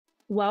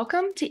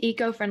Welcome to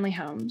Eco-Friendly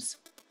Homes,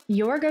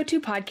 your go-to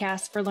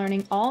podcast for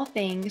learning all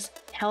things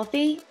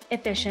healthy,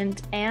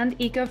 efficient, and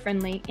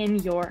eco-friendly in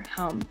your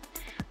home.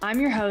 I'm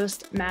your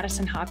host,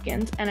 Madison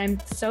Hopkins, and I'm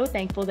so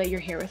thankful that you're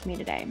here with me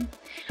today.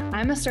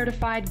 I'm a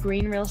certified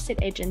green real estate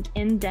agent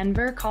in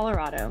Denver,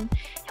 Colorado,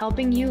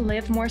 helping you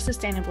live more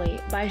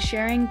sustainably by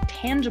sharing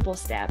tangible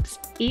steps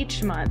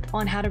each month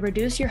on how to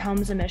reduce your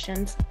home's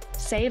emissions,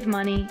 save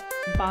money,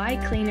 buy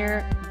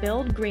cleaner,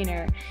 build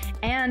greener,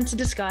 and to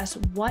discuss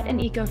what an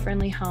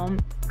eco-friendly home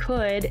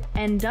could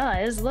and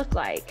does look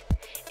like.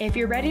 If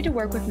you're ready to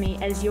work with me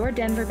as your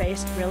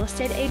Denver-based real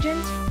estate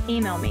agent,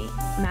 email me,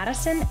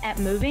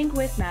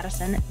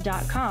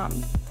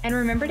 madison@movingwithmadison.com. And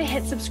remember to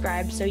hit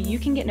subscribe so you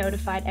can get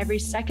notified every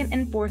second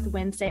and fourth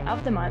Wednesday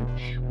of the month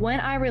when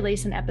I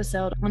release an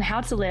episode on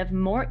how to live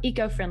more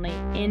eco-friendly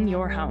in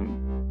your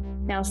home.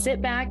 Now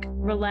sit back,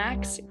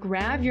 relax,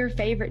 grab your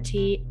favorite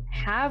tea,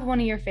 have one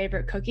of your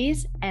favorite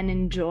cookies, and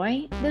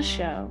enjoy the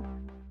show.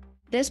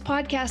 This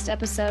podcast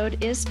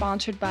episode is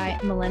sponsored by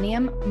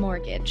Millennium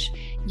Mortgage,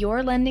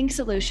 your lending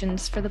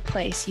solutions for the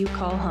place you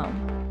call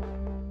home.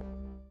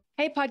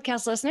 Hey,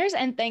 podcast listeners,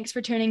 and thanks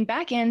for tuning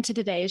back in to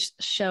today's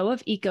show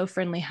of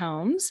Eco-Friendly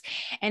Homes.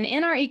 And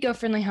in our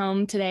Eco-Friendly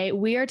Home today,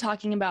 we are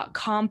talking about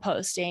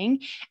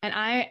composting. And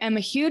I am a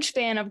huge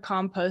fan of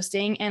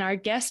composting. And our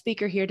guest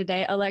speaker here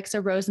today,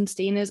 Alexa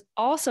Rosenstein, is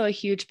also a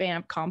huge fan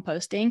of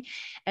composting,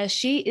 as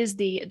she is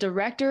the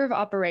Director of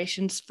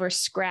Operations for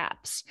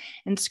Scraps.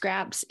 And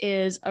Scraps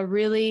is a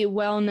really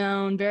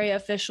well-known, very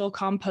official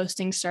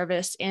composting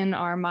service in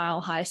our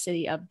Mile High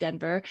city of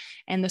Denver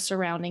and the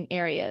surrounding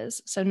areas.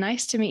 So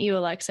nice to meet you,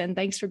 Alexa, and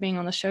thanks for being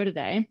on the show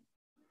today.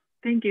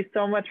 Thank you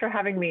so much for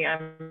having me.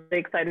 I'm really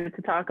excited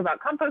to talk about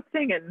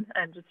composting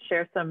and just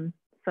share some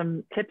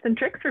tips and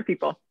tricks for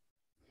people.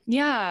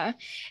 Yeah.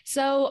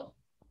 So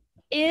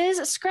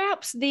is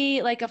Scraps the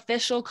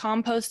official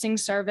composting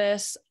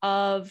service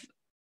of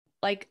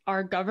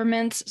our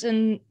governments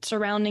in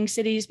surrounding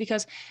cities?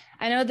 Because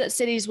I know that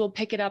cities will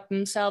pick it up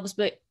themselves,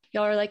 but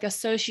y'all are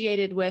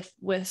associated with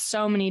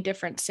so many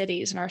different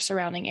cities in our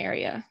surrounding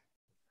area.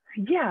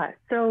 Yeah.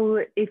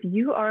 So if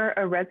you are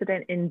a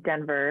resident in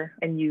Denver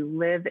and you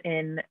live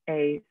in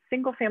a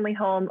single family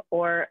home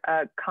or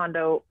a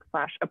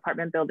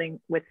condo/apartment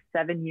building with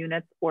 7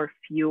 units or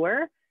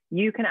fewer,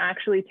 you can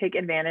actually take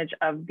advantage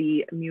of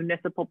the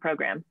municipal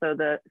program. So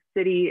the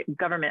city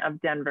government of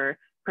Denver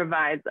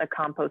provides a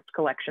compost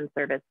collection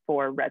service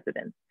for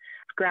residents.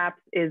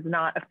 Scraps is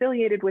not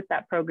affiliated with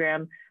that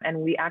program, and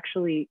we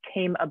actually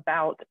came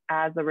about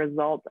as a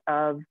result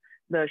of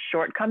the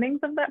shortcomings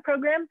of that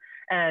program.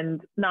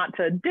 And not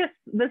to diss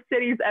the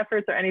city's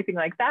efforts or anything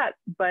like that,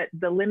 but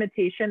the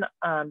limitation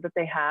that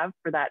they have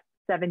for that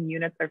 7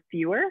 units or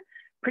fewer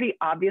pretty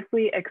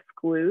obviously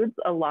excludes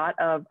a lot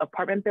of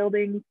apartment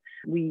buildings.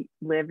 We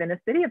live in a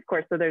city, of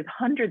course, so there's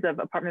hundreds of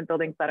apartment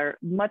buildings that are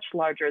much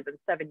larger than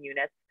 7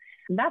 units.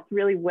 And that's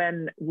really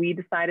when we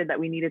decided that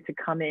we needed to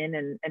come in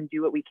and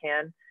do what we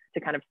can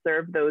to kind of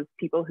serve those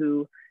people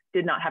who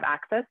did not have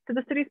access to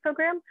the city's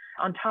program.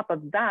 On top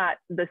of that,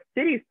 the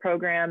city's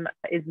program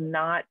is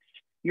not,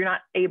 you're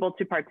not able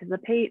to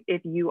participate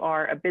if you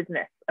are a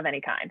business of any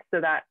kind.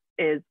 So that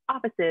is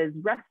offices,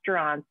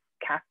 restaurants,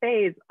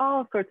 cafes,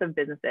 all sorts of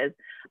businesses.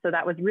 So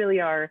that was really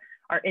our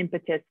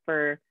impetus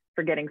for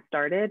getting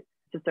started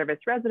to service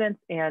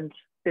residents and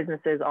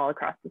businesses all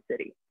across the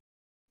city.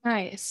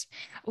 Nice.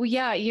 Well,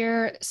 yeah,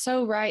 you're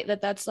so right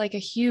that that's a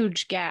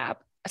huge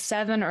gap,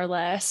 7 or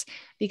less,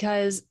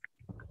 because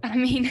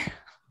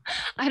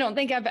I don't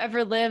think I've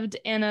ever lived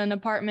in an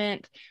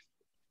apartment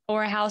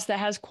or a house that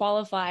has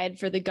qualified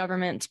for the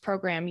government's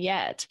program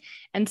yet.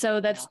 And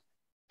so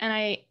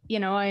I'm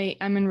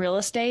in real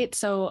estate,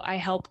 so I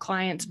help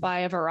clients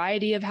buy a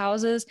variety of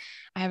houses.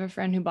 I have a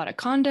friend who bought a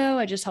condo.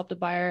 I just helped a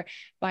buyer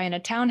buy in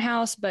a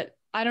townhouse, but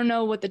I don't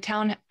know what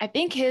I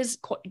think his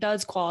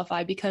does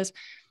qualify because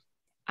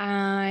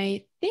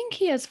I think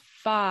he has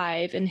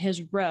 5 in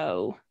his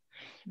row,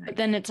 but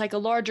then it's a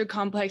larger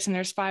complex and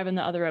there's 5 in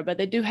the other row, but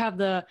they do have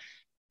the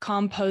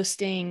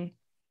composting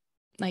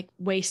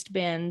waste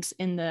bins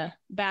in the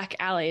back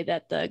alley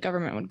that the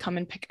government would come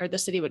and pick, or the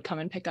city would come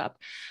and pick up.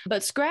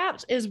 But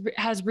Scraps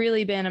has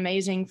really been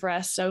amazing for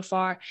us so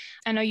far.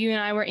 I know you and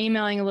I were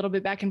emailing a little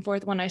bit back and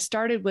forth when I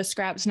started with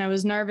Scraps, and I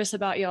was nervous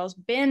about y'all's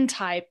bin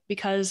type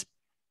because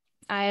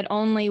I had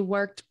only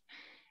worked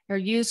or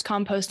used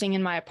composting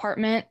in my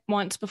apartment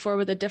once before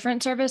with a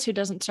different service who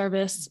doesn't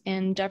service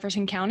in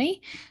Jefferson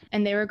County,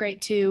 and they were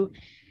great too,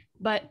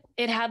 but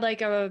it had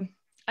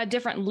a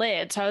different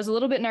lid. So I was a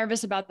little bit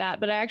nervous about that,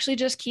 but I actually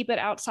just keep it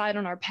outside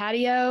on our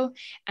patio,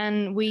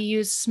 and we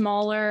use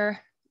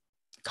smaller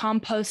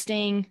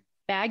composting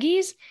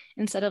baggies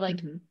instead of a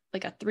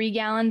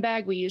 3-gallon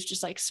bag. We use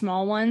just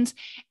small ones.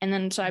 And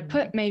then, so I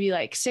put maybe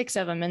 6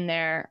 of them in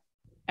there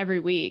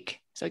every week.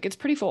 So it gets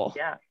pretty full.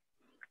 Yeah.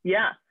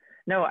 Yeah.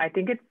 No, I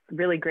think it's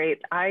really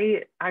great.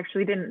 I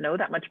actually didn't know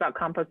that much about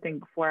composting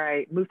before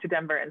I moved to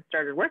Denver and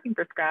started working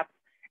for Scraps.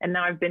 And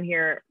now I've been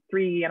here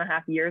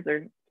 3.5 years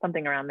or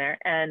something around there.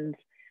 And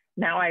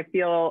now I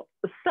feel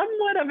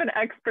somewhat of an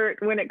expert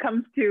when it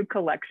comes to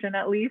collection,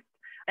 at least.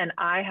 And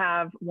I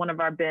have one of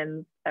our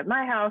bins at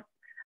my house.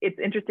 It's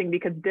interesting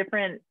because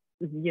different,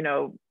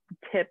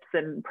 tips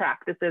and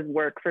practices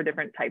work for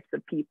different types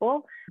of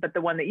people. But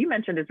the one that you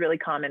mentioned is really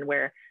common,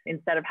 where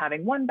instead of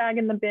having one bag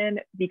in the bin,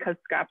 because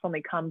scraps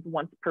only comes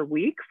once per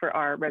week for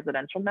our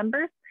residential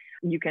members,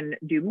 you can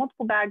do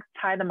multiple bags,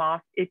 tie them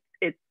off.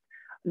 It's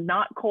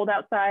not cold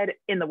outside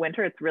in the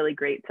winter. It's really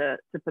great to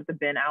put the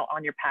bin out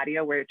on your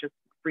patio where it just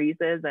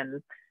freezes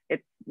and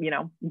it's,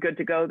 good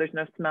to go. There's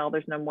no smell,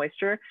 there's no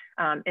moisture.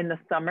 In the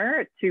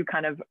summer, to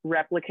kind of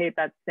replicate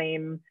that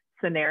same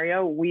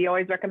scenario, we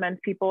always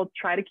recommend people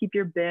try to keep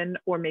your bin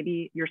or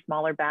maybe your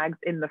smaller bags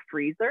in the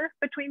freezer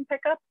between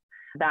pickups.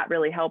 That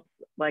really helps,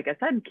 like I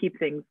said, keep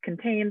things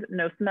contained,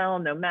 no smell,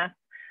 no mess.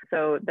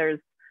 So there's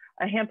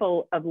a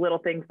handful of little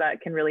things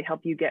that can really help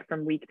you get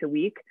from week to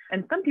week.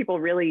 And some people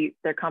really,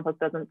 their compost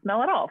doesn't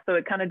smell at all. So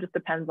it kind of just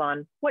depends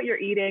on what you're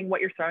eating,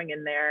 what you're throwing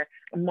in there,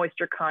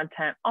 moisture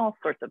content, all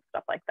sorts of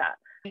stuff like that.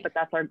 But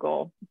that's our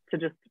goal, to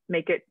just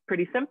make it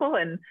pretty simple.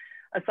 And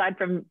aside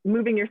from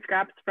moving your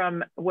scraps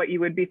from what you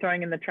would be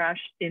throwing in the trash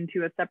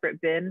into a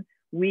separate bin,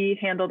 we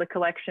handle the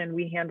collection,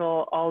 we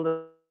handle all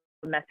the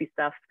messy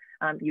stuff.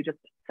 You just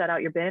set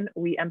out your bin,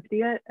 we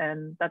empty it,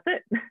 and that's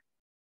it.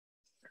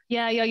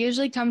 Yeah, you'll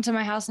usually come to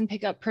my house and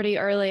pick up pretty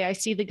early. I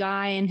see the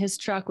guy in his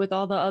truck with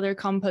all the other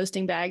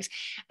composting bags.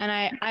 And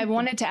I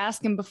wanted to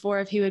ask him before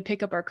if he would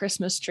pick up our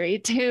Christmas tree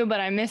too, but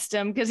I missed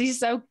him because he's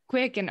so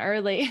quick and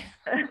early.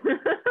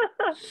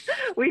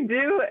 We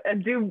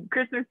do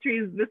Christmas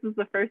trees. This is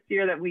the first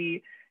year that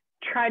we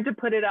tried to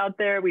put it out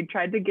there. We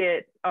tried to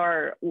get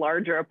our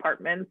larger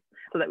apartments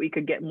so that we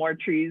could get more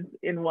trees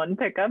in one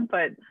pickup,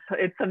 but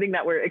it's something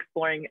that we're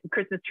exploring.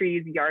 Christmas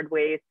trees, yard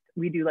waste.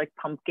 We do like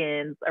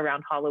pumpkins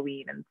around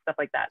Halloween and stuff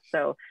like that.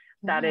 So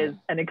that is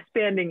an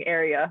expanding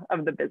area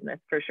of the business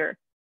for sure.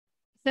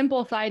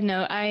 Simple side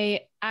note,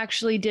 I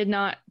actually did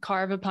not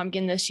carve a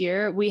pumpkin this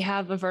year. We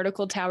have a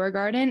vertical tower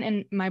garden,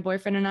 and my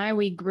boyfriend and I,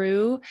 we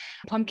grew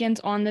pumpkins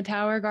on the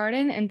tower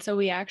garden. And so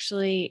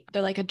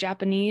they're like a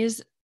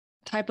Japanese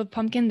type of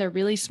pumpkin. They're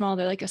really small.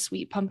 They're like a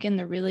sweet pumpkin.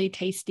 They're really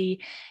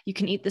tasty. You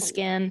can eat the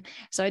skin.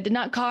 So I did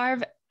not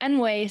carve and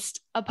waste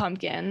a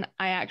pumpkin.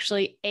 I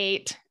actually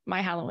ate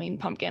my Halloween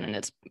pumpkin,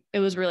 and it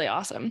was really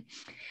awesome.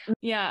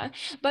 Yeah.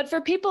 But for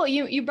people,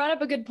 you brought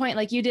up a good point.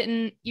 Like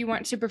you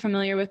weren't super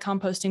familiar with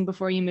composting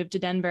before you moved to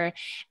Denver.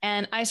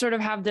 And I sort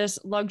of have this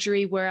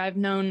luxury where I've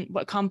known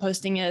what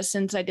composting is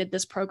since I did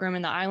this program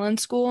in the island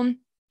school.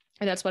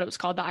 That's what it was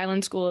called. The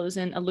island school. It was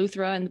in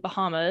Eleuthera in the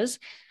Bahamas.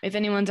 If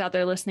anyone's out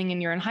there listening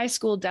and you're in high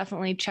school,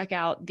 definitely check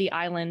out the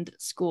island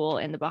school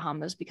in the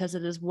Bahamas because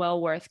it is well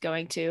worth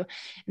going to.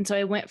 And so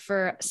I went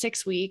for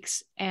 6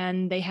 weeks,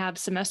 and they have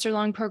semester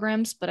long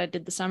programs, but I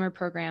did the summer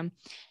program,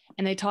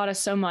 and they taught us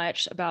so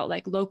much about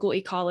like local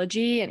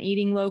ecology and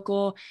eating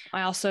local.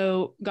 I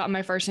also got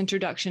my first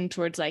introduction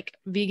towards like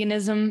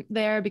veganism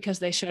there because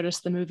they showed us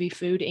the movie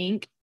Food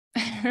Inc.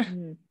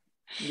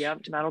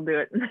 Yep, that'll do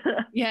it.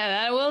 Yeah,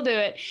 that will do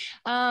it.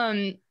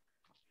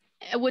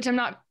 Which I'm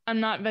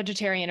not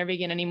vegetarian or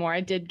vegan anymore. I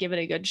did give it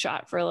a good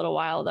shot for a little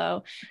while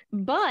though.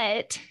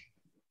 But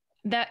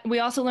that we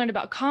also learned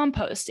about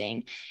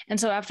composting. And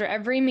so after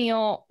every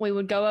meal, we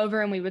would go over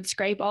and we would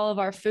scrape all of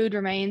our food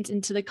remains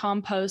into the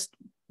compost,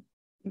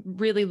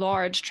 really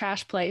large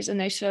trash place. And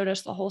they showed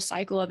us the whole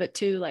cycle of it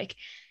too. Like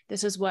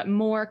this is what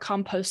more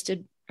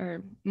composted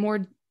or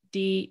more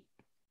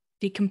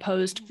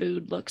decomposed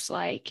food looks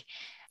like.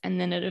 And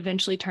then it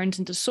eventually turns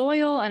into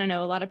soil. And I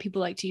know a lot of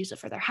people like to use it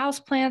for their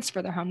houseplants,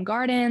 for their home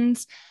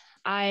gardens.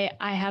 I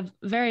have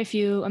very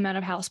few amount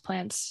of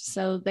houseplants,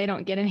 so they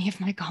don't get any of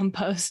my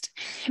compost.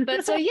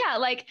 But so yeah,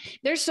 like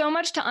there's so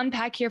much to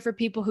unpack here for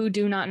people who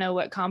do not know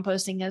what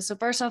composting is. So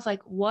first off,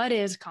 like what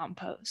is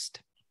compost?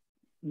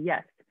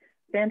 Yes,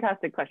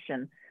 fantastic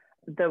question.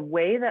 The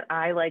way that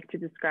I like to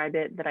describe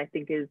it, that I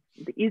think is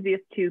the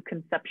easiest to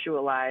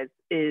conceptualize,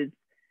 is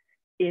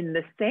in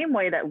the same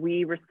way that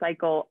we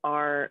recycle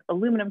our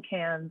aluminum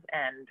cans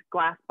and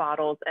glass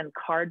bottles and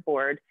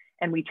cardboard,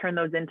 and we turn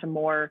those into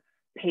more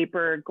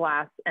paper,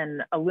 glass,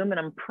 and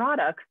aluminum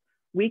products,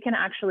 we can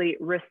actually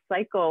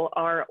recycle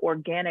our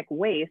organic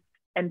waste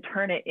and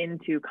turn it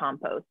into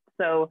compost.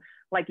 So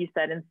like you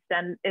said,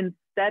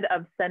 instead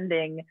of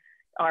sending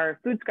our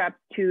food scraps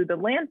to the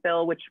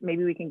landfill, which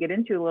maybe we can get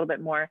into a little bit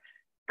more,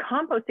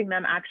 composting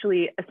them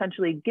actually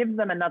essentially gives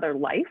them another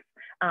life.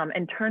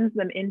 And turns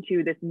them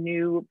into this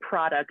new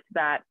product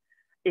that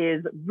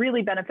is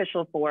really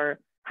beneficial for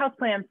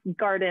houseplants,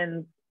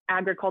 gardens,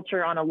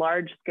 agriculture on a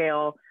large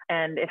scale,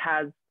 and it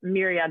has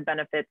myriad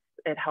benefits.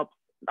 It helps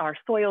our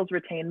soils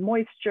retain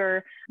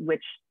moisture,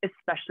 which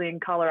especially in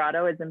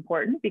Colorado is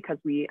important because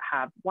we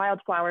have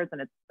wildfires,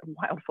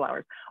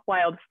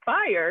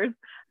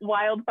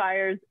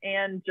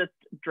 and just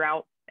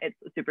drought. It's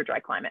a super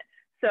dry climate.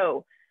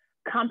 So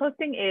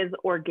composting is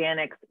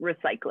organics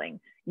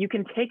recycling. You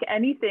can take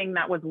anything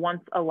that was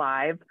once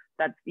alive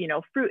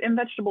That's, fruit and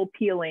vegetable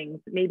peelings,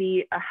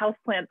 maybe a house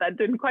plant that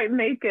didn't quite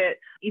make it,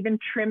 even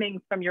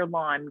trimmings from your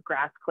lawn,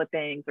 grass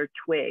clippings or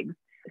twigs.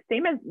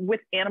 Same as with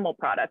animal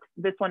products.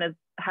 This one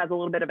has a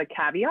little bit of a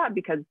caveat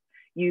because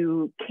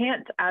you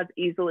can't as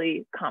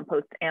easily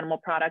compost animal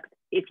products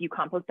if you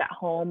compost at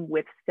home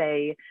with,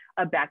 say,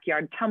 a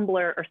backyard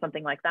tumbler or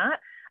something like that.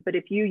 But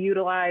if you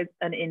utilize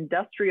an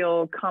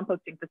industrial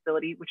composting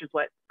facility, which is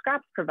what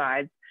Scraps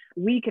provides,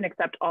 we can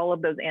accept all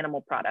of those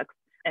animal products.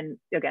 And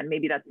again,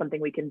 maybe that's something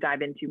we can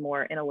dive into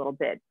more in a little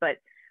bit. But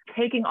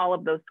taking all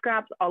of those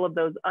scraps, all of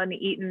those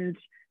uneaten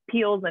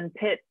peels and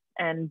pits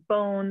and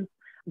bones,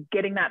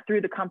 getting that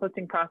through the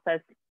composting process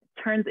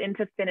turns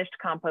into finished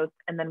compost,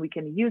 and then we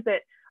can use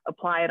it,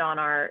 apply it on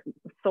our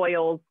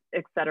soils,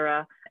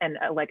 etc. And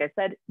like I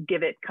said,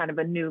 give it kind of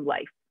a new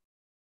life.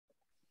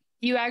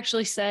 You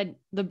actually said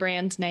the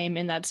brand's name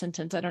in that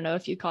sentence. I don't know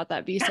if you caught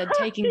that, but you said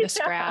taking the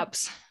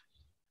scraps.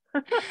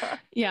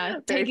 Yeah,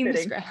 taking the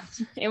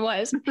scraps. It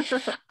was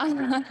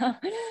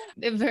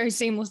very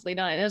seamlessly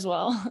done as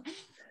well.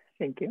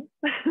 Thank you.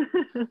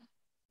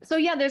 So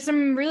yeah, there's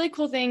some really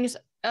cool things,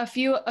 a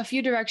few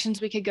directions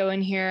we could go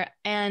in here.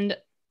 And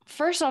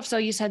first off, so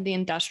you said the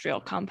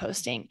industrial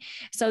composting.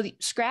 So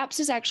Scraps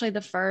is actually the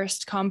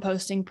first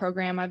composting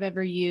program I've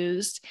ever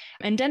used.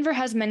 And Denver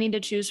has many to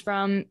choose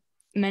from,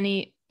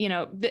 many,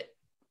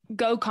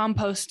 go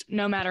compost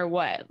no matter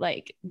what.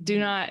 Like, do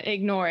not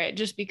ignore it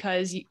just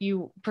because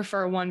you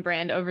prefer one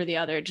brand over the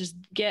other. Just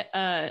get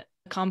a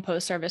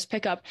compost service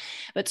pickup.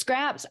 But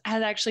Scraps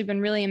has actually been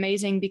really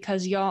amazing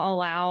because y'all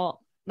allow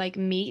like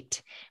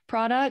meat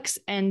products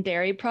and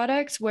dairy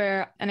products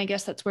and I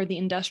guess that's where the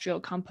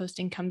industrial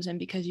composting comes in,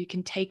 because you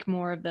can take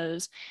more of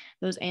those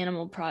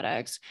animal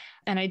products.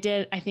 And I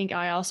think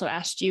I also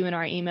asked you in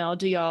our email,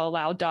 do y'all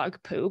allow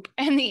dog poop?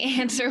 And the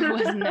answer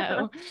was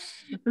no.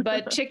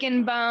 But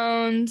chicken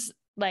bones,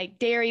 like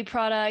dairy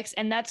products,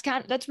 and that's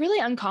really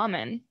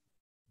uncommon.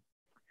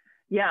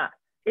 Yeah,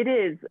 it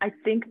is. I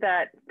think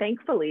that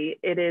thankfully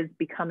it is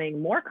becoming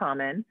more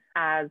common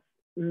as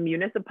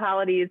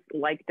municipalities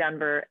like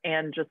Denver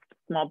and just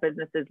small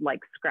businesses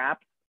like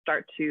Scraps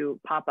start to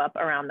pop up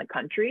around the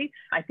country.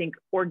 I think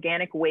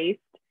organic waste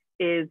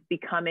is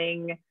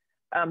becoming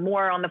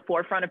more on the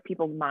forefront of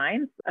people's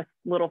minds. A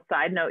little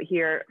side note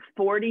here,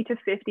 40 to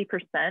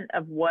 50%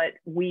 of what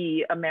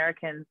we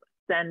Americans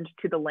send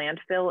to the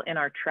landfill in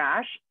our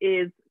trash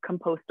is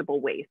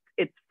compostable waste.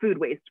 It's food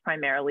waste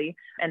primarily,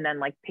 and then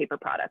like paper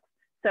products.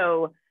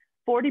 So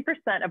 40%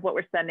 of what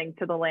we're sending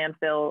to the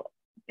landfill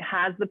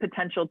has the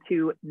potential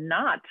to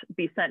not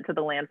be sent to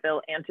the landfill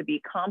and to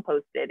be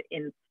composted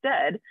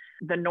instead.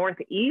 The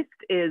Northeast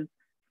is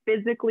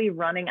physically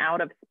running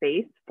out of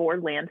space for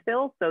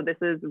landfill. So this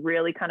is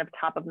really kind of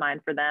top of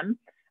mind for them.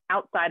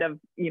 Outside of,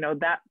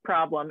 that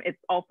problem, it's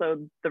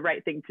also the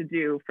right thing to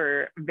do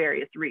for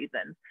various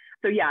reasons.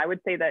 So yeah, I would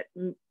say that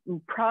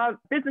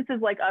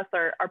businesses like us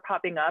are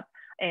popping up,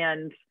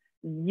 and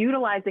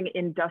utilizing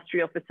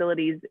industrial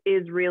facilities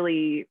is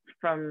really,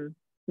 from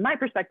my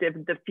perspective,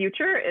 the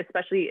future,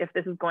 especially if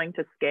this is going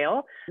to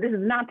scale. This is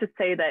not to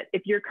say that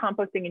if you're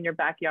composting in your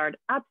backyard,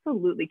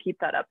 absolutely keep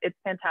that up. It's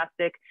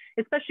fantastic,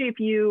 especially if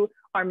you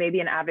are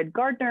maybe an avid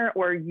gardener,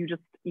 or you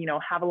just,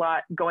 have a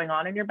lot going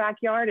on in your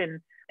backyard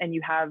and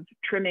you have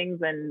trimmings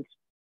and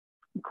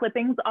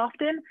clippings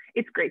often.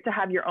 It's great to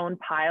have your own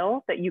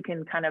pile that you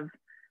can kind of,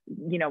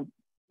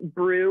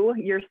 brew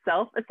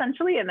yourself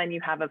essentially, and then you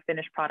have a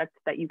finished product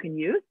that you can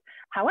use.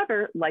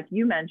 However, like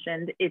you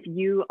mentioned, if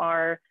you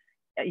are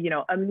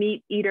a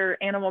meat eater,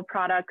 animal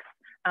products,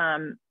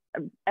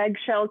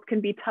 eggshells can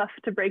be tough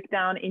to break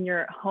down in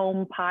your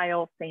home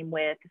pile, same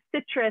with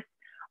citrus,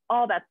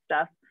 all that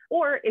stuff.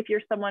 Or if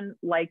you're someone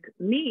like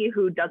me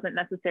who doesn't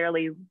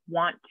necessarily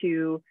want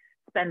to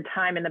spend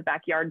time in the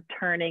backyard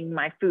turning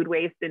my food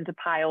waste into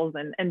piles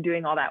and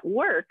doing all that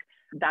work,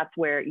 that's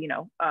where,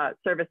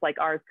 service like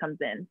ours comes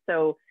in.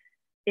 So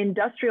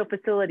industrial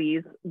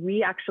facilities,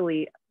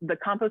 the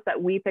compost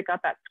that we pick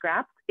up at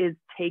Scraps is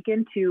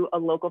taken to a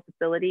local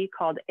facility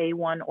called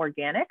A1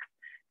 Organics.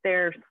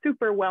 They're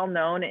super well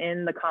known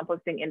in the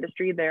composting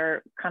industry.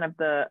 They're kind of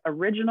the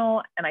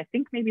original, and I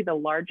think maybe the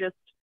largest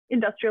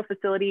industrial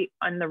facility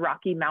in the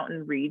Rocky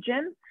Mountain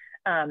region.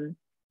 And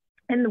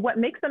what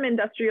makes them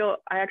industrial,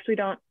 I actually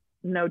don't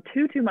know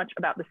too much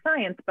about the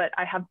science, but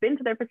I have been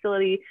to their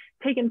facility,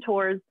 taken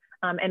tours,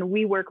 and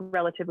we work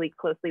relatively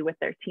closely with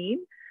their team.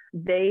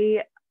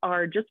 They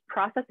are just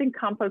processing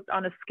compost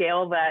on a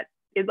scale that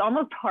is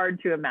almost hard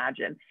to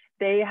imagine.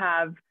 They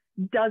have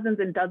dozens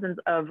and dozens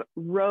of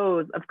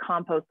rows of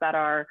compost that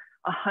are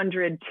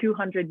 100,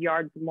 200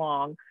 yards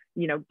long,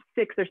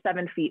 6 or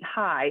 7 feet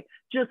high,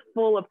 just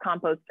full of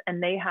compost.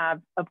 And they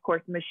have, of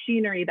course,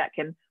 machinery that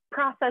can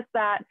process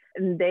that.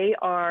 And they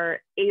are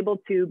able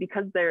to,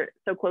 because they're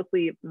so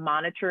closely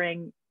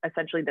monitoring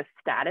essentially the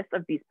status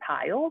of these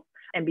piles,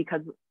 and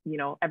because,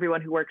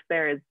 everyone who works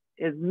there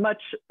is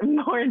much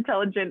more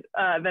intelligent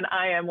than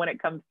I am when it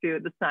comes to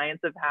the science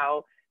of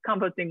how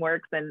composting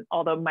works and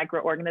all the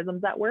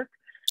microorganisms that work,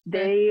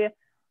 they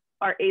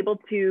are able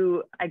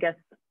to, I guess,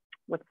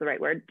 what's the right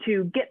word,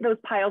 to get those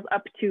piles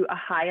up to a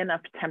high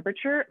enough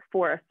temperature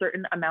for a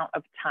certain amount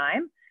of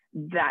time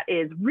that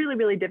is really,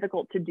 really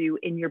difficult to do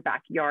in your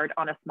backyard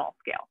on a small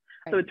scale.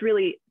 Right. So it's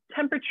really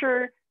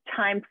temperature,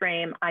 time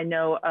frame. I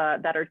know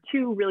that are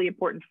two really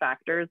important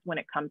factors when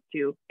it comes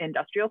to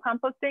industrial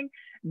composting.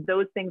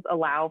 Those things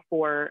allow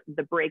for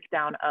the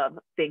breakdown of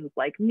things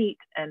like meat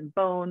and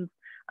bones,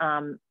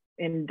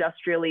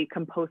 industrially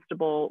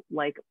compostable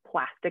like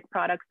plastic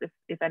products,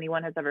 if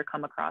anyone has ever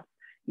come across,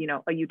 you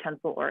know, a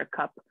utensil or a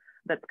cup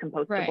that's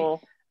compostable.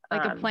 Right.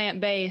 Like a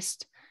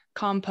plant-based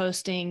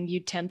composting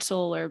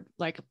utensil or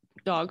like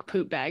dog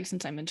poop bag,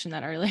 since I mentioned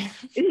that earlier.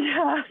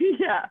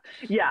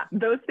 Yeah.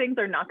 Those things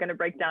are not going to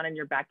break down in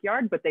your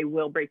backyard, but they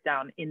will break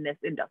down in this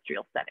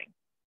industrial setting.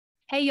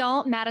 Hey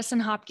y'all, Madison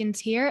Hopkins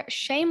here.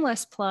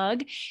 Shameless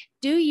plug.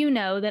 Do you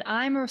know that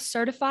I'm a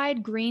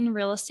certified green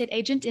real estate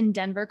agent in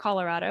Denver,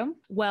 Colorado?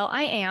 Well,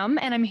 I am,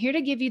 and I'm here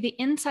to give you the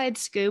inside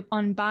scoop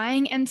on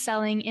buying and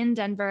selling in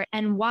Denver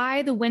and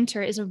why the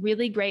winter is a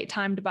really great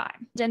time to buy.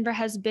 Denver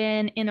has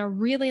been in a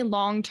really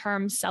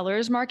long-term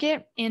seller's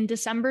market. In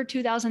December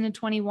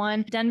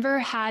 2021, Denver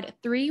had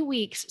 3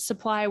 weeks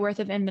supply worth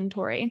of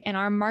inventory, and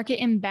our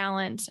market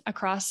imbalance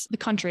across the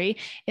country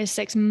is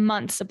 6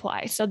 months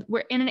supply. So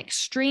we're in an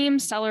extreme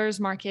seller's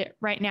market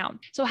right now.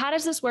 So how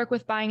does this work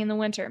with buying in the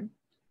winter?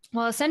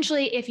 Well,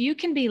 essentially, if you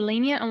can be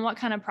lenient on what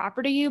kind of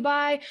property you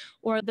buy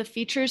or the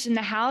features in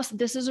the house,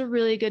 this is a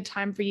really good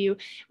time for you,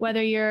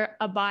 whether you're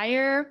a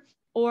buyer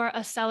or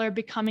a seller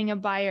becoming a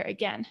buyer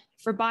again.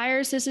 For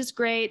buyers, this is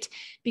great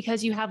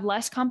because you have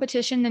less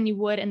competition than you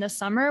would in the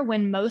summer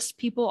when most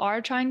people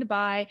are trying to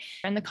buy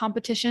and the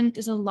competition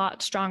is a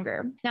lot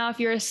stronger. Now, if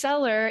you're a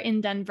seller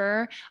in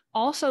Denver,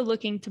 also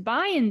looking to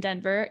buy in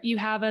Denver, you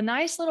have a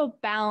nice little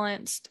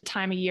balanced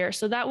time of year.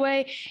 So that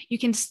way you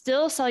can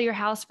still sell your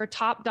house for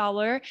top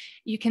dollar.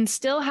 You can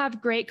still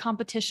have great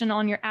competition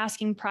on your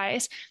asking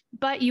price,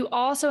 but you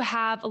also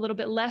have a little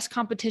bit less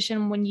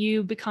competition when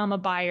you become a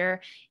buyer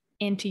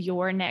into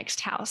your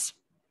next house.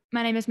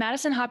 My name is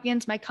Madison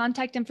Hopkins. My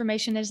contact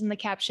information is in the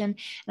caption,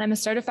 and I'm a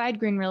certified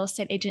green real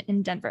estate agent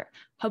in Denver.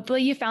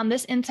 Hopefully you found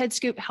this inside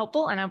scoop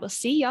helpful, and I will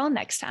see y'all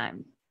next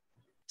time.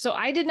 So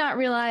I did not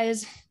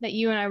realize that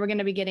you and I were going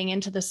to be getting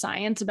into the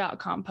science about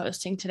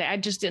composting today. I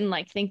just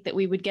didn't think that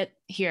we would get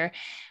here,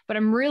 but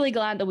I'm really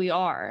glad that we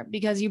are,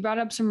 because you brought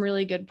up some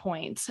really good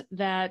points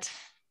that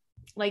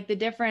the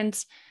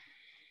difference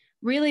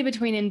really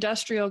between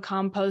industrial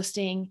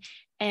composting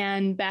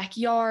and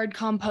backyard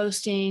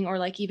composting,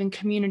 or even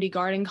community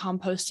garden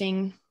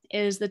composting,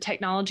 is the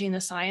technology and the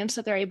science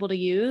that they're able to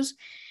use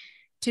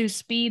to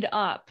speed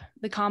up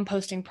the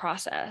composting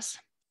process.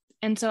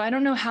 And so I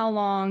don't know how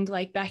long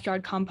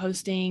backyard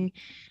composting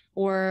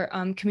or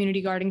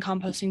community garden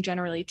composting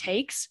generally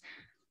takes,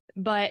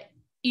 but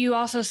you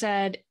also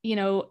said,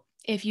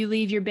 if you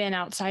leave your bin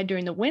outside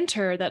during the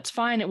winter, that's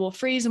fine. It will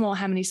freeze and won't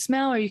have any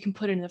smell, or you can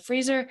put it in the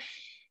freezer.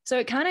 So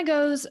it kind of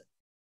goes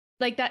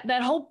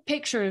that whole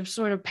picture is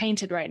sort of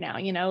painted right now,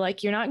 you're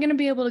not going to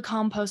be able to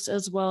compost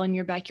as well in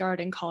your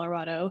backyard in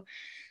Colorado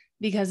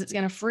because it's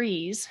going to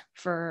freeze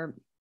for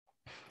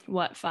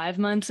 5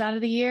 months out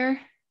of the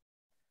year.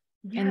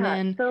 Yeah.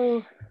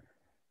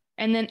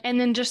 And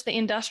then just the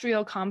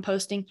industrial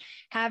composting,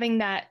 having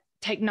that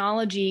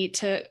technology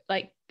to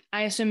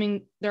I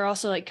assuming they're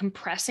also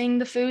compressing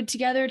the food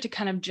together to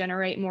kind of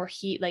generate more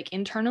heat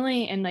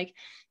internally, and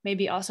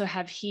maybe also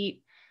have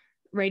heat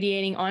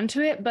radiating onto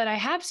it. But I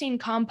have seen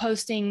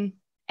composting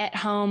at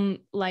home,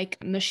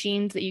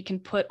 machines that you can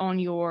put on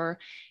your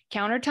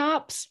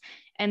countertops.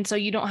 And so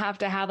you don't have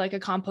to have a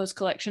compost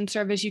collection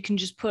service. You can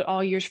just put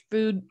all your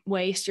food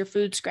waste, your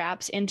food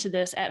scraps into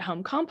this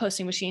at-home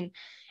composting machine.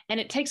 And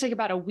it takes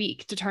about a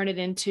week to turn it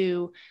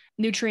into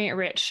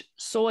nutrient-rich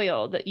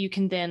soil that you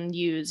can then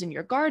use in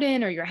your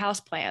garden or your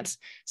houseplants.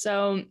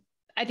 So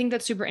I think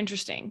that's super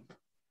interesting.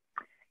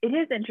 It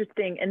is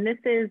interesting. And this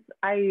is,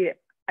 I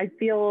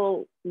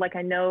feel like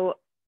I know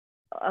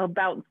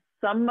about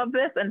some of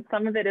this, and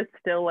some of it is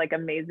still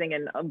amazing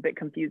and a bit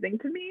confusing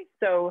to me.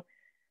 So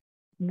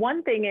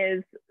one thing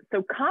is,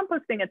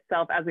 composting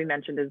itself, as we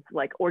mentioned, is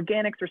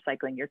organics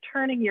recycling. You're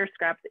turning your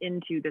scraps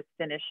into this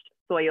finished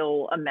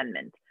soil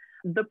amendment.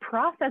 The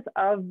process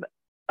of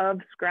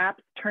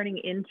scraps turning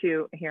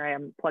into, here I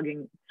am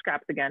plugging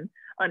scraps again,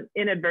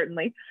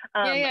 inadvertently.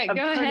 Go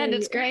ahead.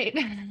 It's great.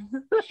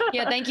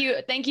 Yeah.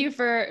 Thank you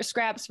for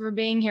Scraps for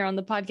being here on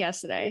the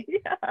podcast today.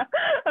 Yeah.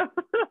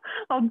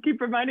 I'll keep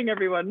reminding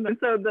everyone.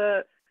 So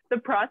the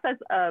process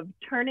of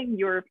turning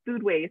your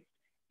food waste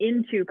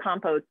into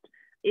compost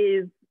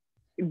is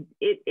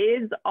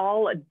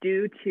all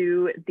due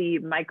to the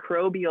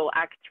microbial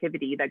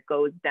activity that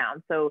goes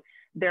down. So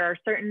there are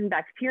certain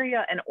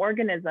bacteria and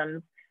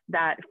organisms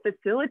that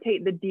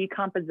facilitate the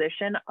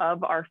decomposition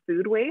of our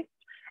food waste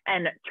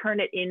and turn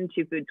it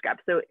into food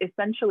scraps. So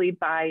essentially,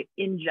 by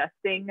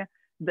ingesting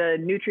the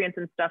nutrients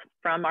and stuff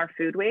from our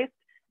food waste,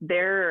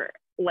 their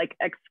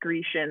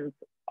excretions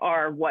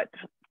are what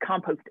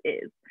compost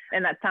is.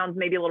 And that sounds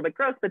maybe a little bit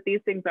gross, but these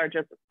things are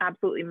just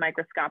absolutely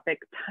microscopic,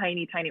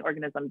 tiny, tiny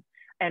organisms.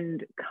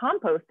 And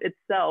compost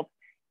itself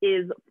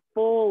is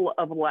full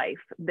of life.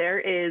 There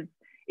is,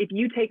 if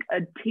you take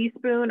a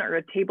teaspoon or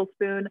a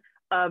tablespoon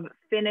of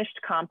finished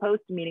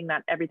compost, meaning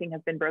that everything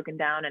has been broken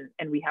down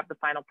and we have the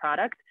final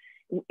product,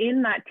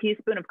 in that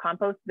teaspoon of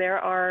compost, there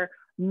are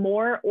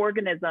more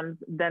organisms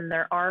than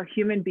there are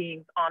human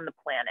beings on the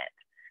planet.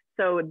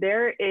 So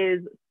there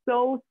is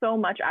so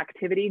much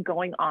activity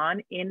going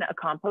on in a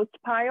compost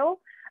pile.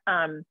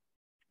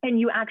 And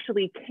you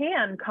actually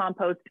can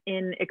compost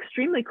in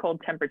extremely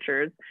cold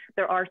temperatures.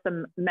 There are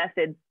some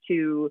methods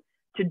to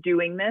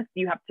doing this.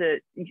 You have to,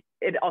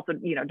 it also,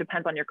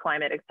 depends on your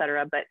climate, et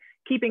cetera, but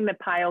keeping the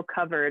pile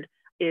covered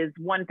is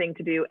one thing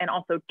to do. And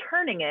also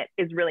turning it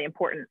is really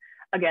important.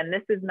 Again,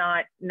 this is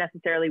not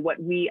necessarily what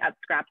we at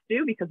Scraps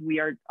do because we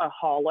are a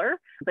hauler,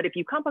 but if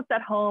you compost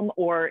at home,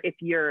 or if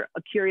you're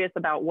curious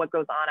about what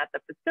goes on at the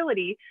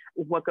facility,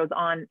 what goes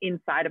on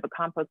inside of a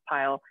compost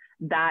pile,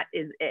 that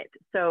is it.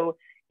 So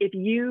if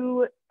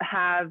you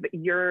have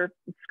your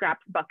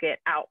scraps bucket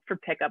out for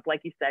pickup,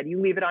 like you said,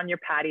 you leave it on your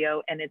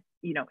patio and it's,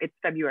 it's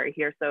February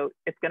here, so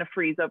it's going to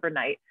freeze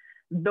overnight.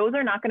 Those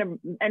are not going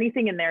to,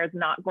 anything in there is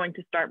not going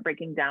to start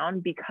breaking down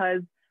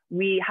because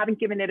we haven't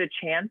given it a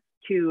chance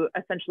to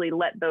essentially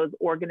let those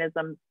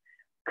organisms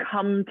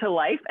come to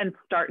life and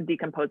start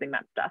decomposing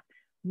that stuff.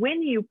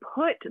 When you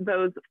put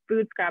those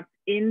food scraps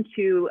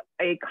into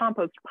a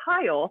compost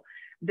pile,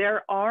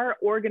 there are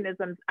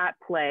organisms at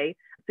play.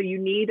 So you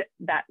need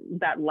that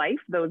life,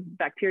 those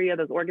bacteria,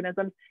 those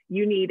organisms,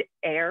 you need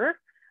air.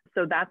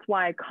 So that's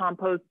why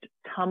compost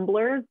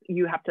tumblers,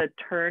 you have to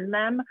turn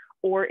them,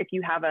 or if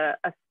you have a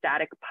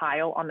static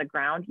pile on the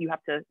ground, you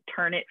have to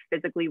turn it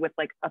physically with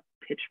like a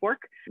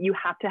pitchfork. You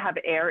have to have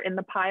air in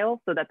the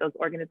pile so that those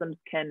organisms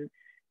can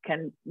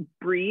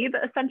breathe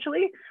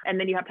essentially. And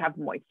then you have to have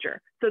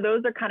moisture. So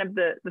those are kind of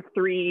the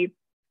three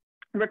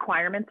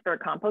requirements for a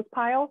compost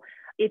pile.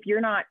 If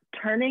you're not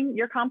turning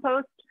your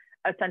compost,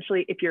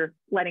 essentially, if you're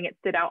letting it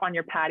sit out on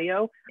your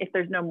patio, if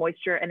there's no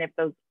moisture and if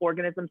those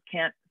organisms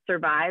can't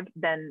survive,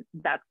 then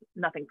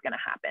nothing's going to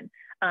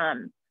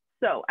happen.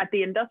 So at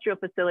the industrial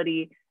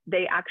facility,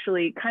 they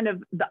actually kind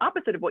of the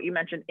opposite of what you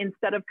mentioned.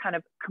 Instead of kind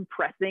of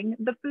compressing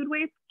the food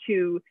waste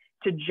to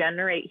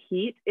generate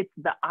heat, it's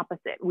the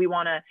opposite. We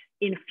want to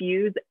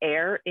infuse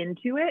air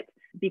into it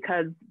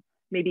because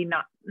maybe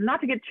not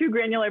to get too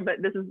granular,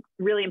 but this is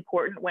really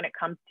important when it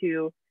comes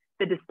to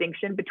the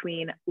distinction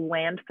between a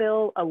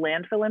landfill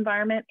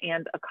environment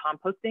and a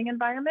composting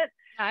environment.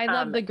 I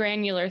love the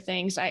granular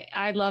things.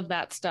 I love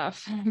that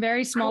stuff.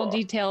 Very small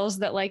details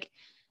that like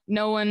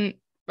no one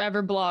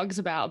ever blogs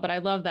about, but I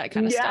love that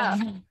kind of stuff.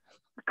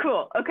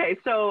 Cool. Okay.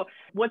 So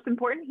what's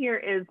important here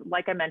is,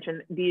 like I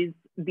mentioned, these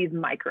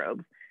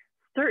microbes.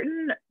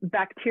 Certain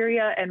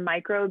bacteria and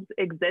microbes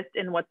exist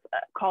in what's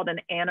called an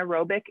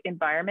anaerobic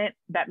environment.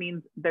 That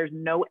means there's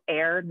no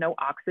air, no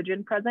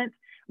oxygen present,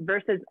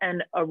 versus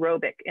an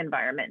aerobic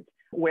environment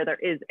where there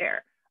is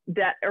air.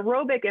 That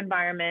aerobic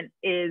environment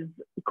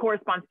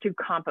corresponds to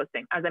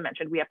composting. As I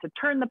mentioned, we have to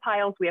turn the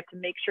piles, we have to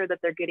make sure that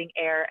they're getting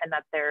air and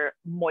that they're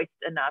moist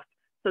enough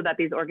so that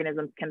these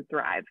organisms can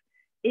thrive.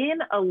 In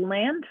a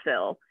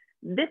landfill,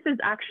 this is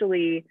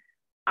actually,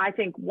 I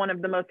think, one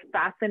of the most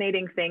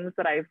fascinating things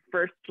that I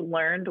first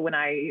learned when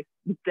I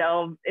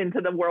delved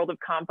into the world of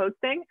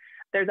composting.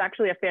 There's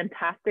actually a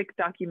fantastic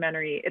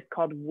documentary. It's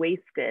called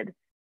Wasted.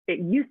 It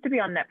used to be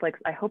on Netflix.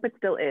 I hope it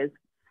still is.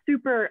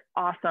 Super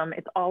awesome.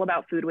 It's all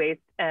about food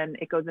waste and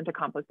it goes into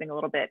composting a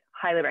little bit.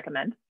 Highly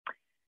recommend.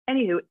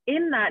 Anywho,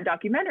 in that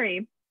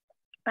documentary,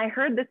 I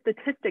heard this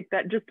statistic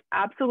that just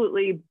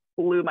absolutely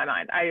blew my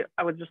mind.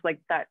 I was just like,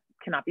 that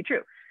cannot be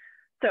true.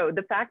 So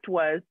the fact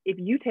was, if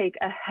you take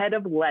a head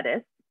of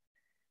lettuce,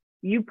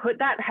 you put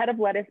that head of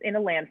lettuce in a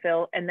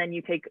landfill, and then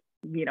you take,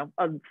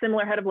 a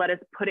similar head of lettuce,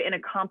 put it in a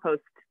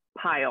compost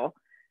pile,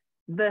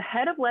 the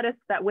head of lettuce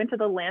that went to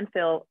the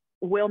landfill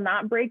will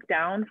not break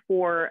down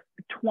for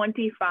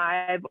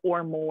 25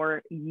 or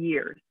more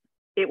years.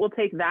 It will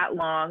take that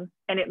long,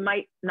 and it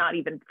might not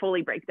even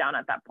fully break down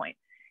at that point.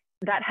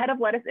 That head of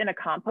lettuce in a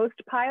compost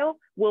pile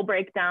will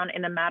break down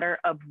in a matter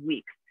of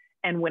weeks.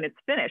 And when it's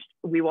finished,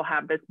 we will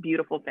have this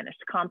beautiful finished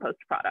compost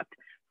product.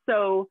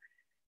 So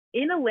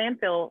in a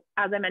landfill,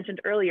 as I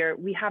mentioned earlier,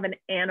 we have an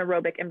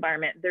anaerobic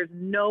environment. There's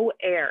no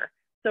air.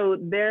 So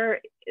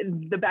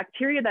the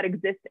bacteria that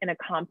exist in a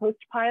compost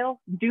pile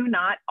do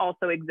not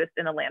also exist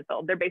in a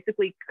landfill. They're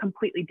basically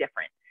completely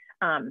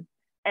different.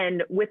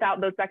 And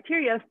without those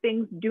bacteria,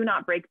 things do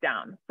not break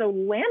down. So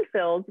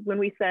landfills, when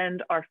we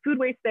send our food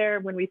waste there,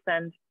 when we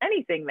send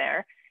anything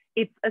there,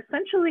 it's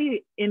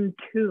essentially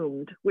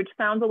entombed, which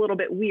sounds a little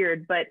bit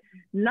weird, but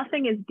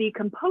nothing is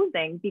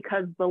decomposing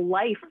because the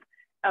life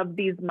of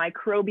these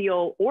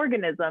microbial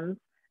organisms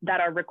that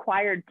are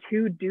required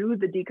to do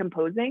the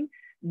decomposing,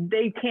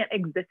 they can't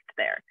exist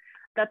there.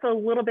 That's a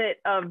little bit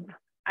of,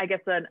 I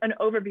guess, an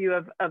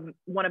overview of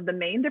one of the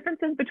main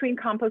differences between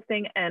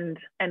composting and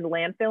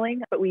landfilling.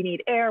 But we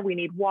need air, we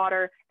need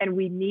water, and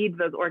we need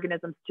those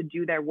organisms to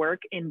do their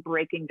work in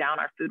breaking down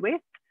our food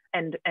waste.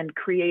 and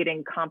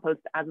creating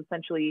compost as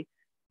essentially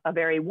a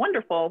very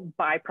wonderful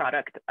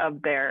byproduct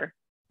of their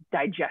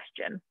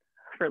digestion,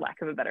 for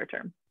lack of a better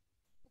term.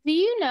 Do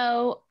you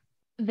know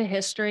the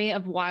history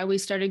of why we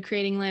started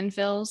creating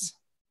landfills?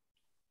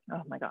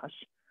 Oh my gosh.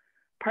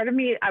 Part of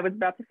me, I was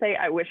about to say,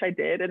 I wish I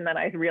did. And then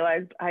I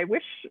realized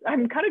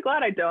I'm kind of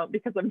glad I don't,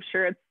 because I'm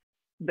sure it's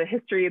the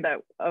history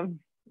of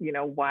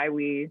why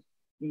we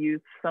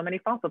use so many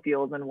fossil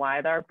fuels and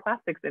why our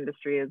plastics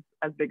industry is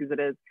as big as it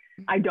is.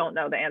 I don't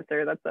know the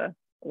answer. That's a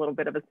little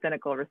bit of a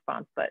cynical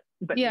response, but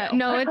yeah,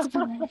 no, it's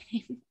fine.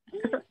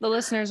 The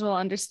listeners will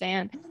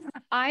understand.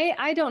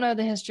 I don't know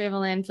the history of a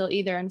landfill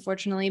either,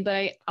 unfortunately, but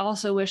I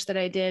also wish that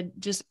I did.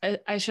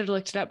 I should have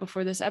looked it up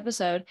before this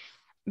episode,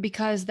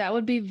 because that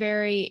would be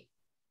very,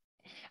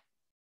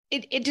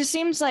 it just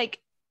seems like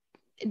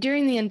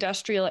during the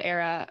industrial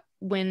era,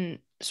 when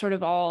sort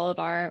of all of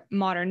our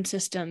modern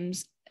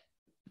systems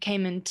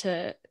came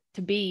into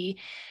be,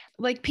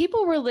 like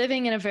people were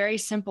living in a very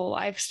simple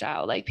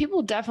lifestyle. Like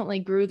people definitely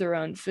grew their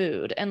own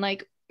food, and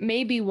like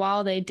maybe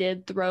while they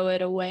did throw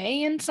it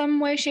away in some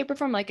way, shape, or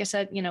form, like I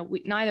said,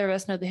 neither of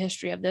us know the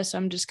history of this, so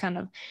I'm just kind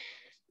of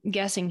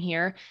guessing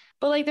here.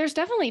 But like there's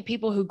definitely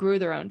people who grew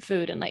their own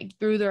food and like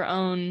threw their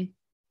own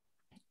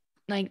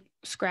like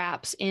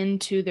scraps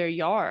into their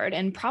yard,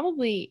 and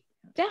probably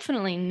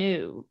definitely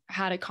knew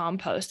how to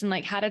compost and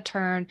like how to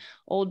turn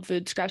old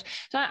food scraps.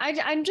 So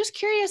I'm just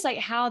curious like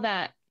how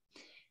that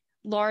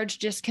large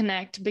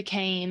disconnect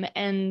became.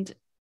 And,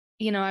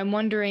 I'm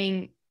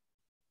wondering,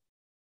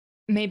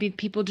 maybe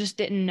people just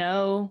didn't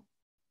know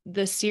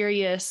the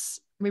serious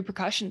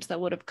repercussions that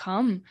would have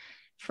come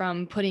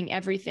from putting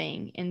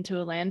everything into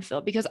a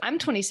landfill. Because I'm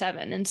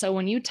 27. And so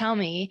when you tell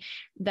me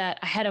that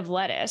a head of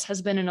lettuce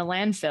has been in a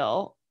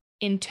landfill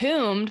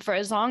entombed for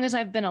as long as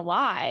I've been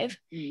alive,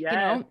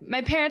 yes.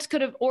 My parents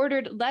could have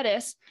ordered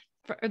lettuce,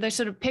 or they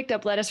sort of picked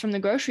up lettuce from the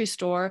grocery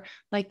store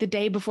like the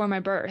day before my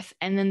birth.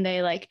 And then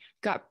they like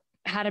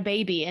had a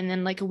baby. And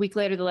then like a week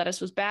later, the lettuce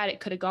was bad.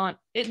 It could have gone,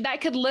 that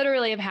could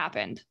literally have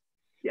happened.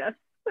 Yes.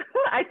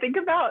 I think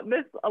about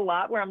this a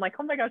lot, where I'm like,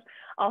 oh my gosh,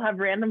 I'll have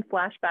random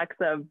flashbacks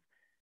of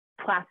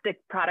plastic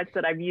products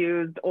that I've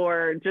used,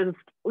 or just,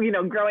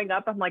 growing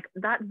up, I'm like,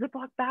 that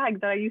Ziploc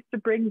bag that I used to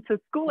bring to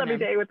school every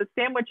day with a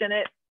sandwich in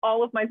it,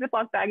 all of my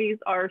Ziploc baggies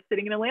are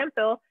sitting in a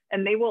landfill,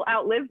 and they will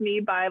outlive me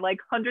by like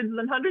hundreds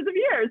and hundreds of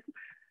years.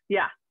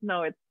 Yeah,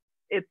 no,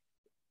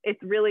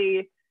 it's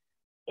really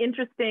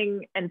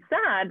interesting and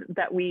sad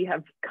that we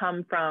have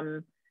come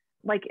from,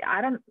 like,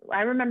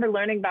 I remember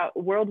learning about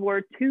World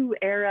War II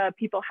era,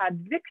 people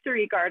had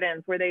victory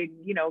gardens where they,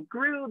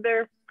 grew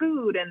their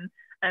food.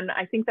 And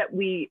I think that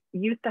we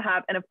used to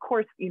have, and of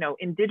course,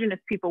 indigenous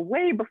people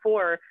way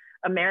before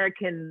colonizers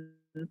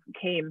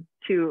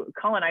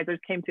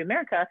came to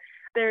America,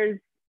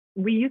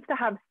 we used to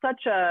have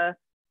such a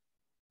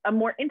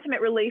more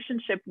intimate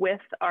relationship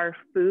with our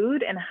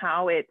food and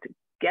how it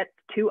gets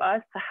to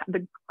us,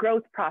 the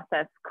growth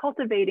process,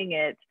 cultivating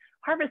it,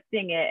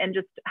 harvesting it, and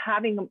just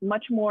having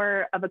much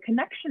more of a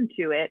connection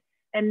to it.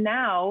 And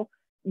now,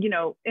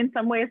 in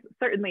some ways,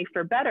 certainly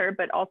for better,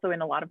 but also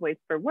in a lot of ways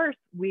for worse,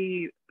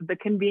 the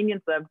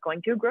convenience of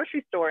going to a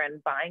grocery store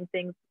and buying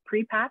things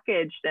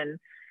prepackaged and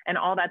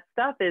all that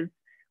stuff there's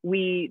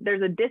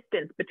a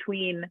distance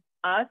between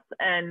us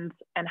and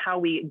how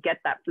we get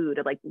that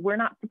food. Like, we're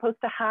not supposed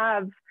to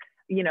have,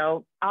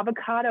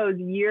 avocados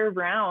year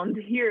round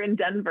here in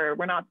Denver.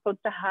 We're not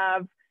supposed to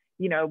have,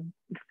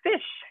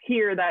 fish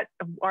here that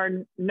are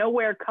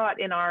nowhere caught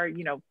in our,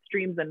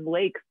 streams and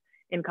lakes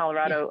in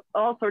Colorado,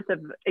 all sorts of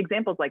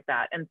examples like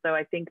that. And so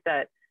I think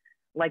that,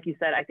 like you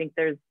said, I think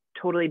there's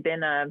totally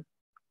been a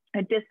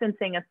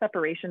distancing, a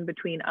separation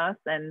between us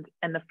and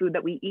the food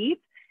that we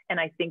eat. And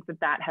I think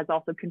that has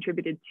also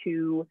contributed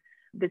to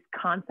this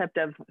concept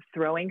of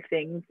throwing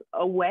things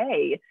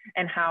away,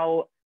 and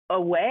how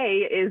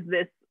away is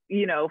this,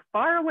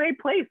 far away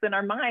place in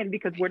our mind,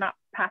 because we're not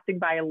passing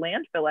by a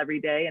landfill every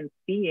day and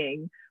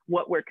seeing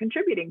what we're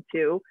contributing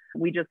to.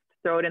 We just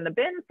throw it in the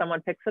bin,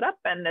 someone picks it up,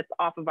 and it's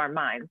off of our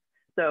minds.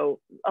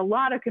 So a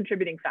lot of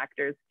contributing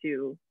factors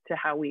to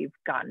how we've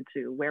gotten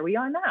to where we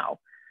are now.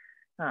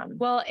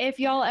 Well, if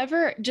y'all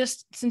ever,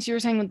 just since you were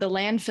saying that the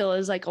landfill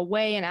is like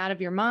away and out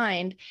of your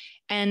mind,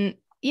 and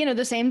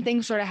the same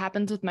thing sort of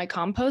happens with my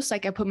compost.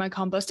 Like, I put my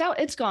compost out,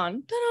 it's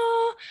gone.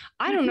 Ta-da!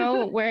 I don't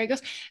know where it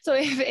goes. So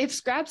if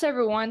Scraps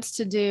ever wants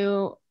to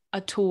do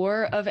a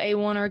tour of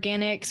A1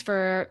 Organics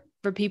for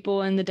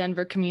people in the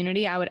Denver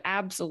community, I would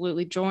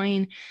absolutely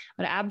join.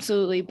 I would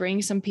absolutely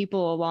bring some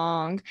people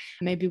along.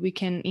 Maybe we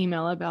can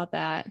email about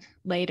that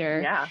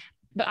later. Yeah.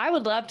 But I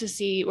would love to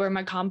see where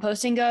my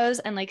composting goes,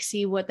 and like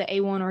see what the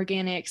A1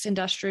 Organics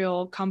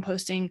industrial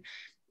composting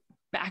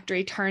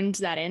factory turns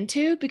that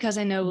into, because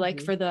I know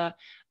like for the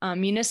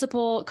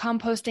municipal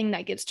composting,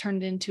 that gets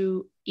turned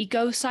into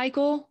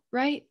EcoCycle,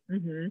 right?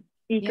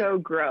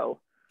 EcoGrow.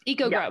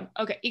 EcoGrow.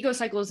 Okay.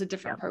 EcoCycle is a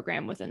different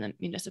program within the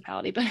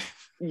municipality, but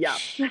yeah.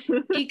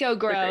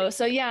 EcoGrow.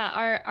 So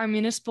yeah, our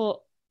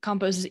municipal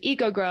compost is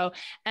EcoGrow.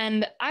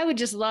 And I would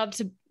just love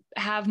to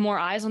have more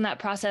eyes on that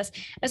process,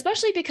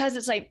 especially because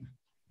it's like,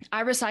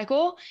 I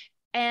recycle,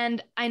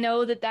 and I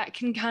know that that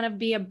can kind of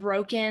be a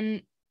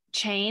broken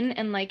chain,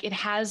 and like it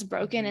has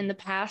broken in the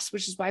past,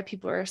 which is why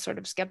people are sort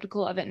of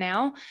skeptical of it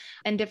now.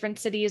 And different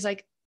cities,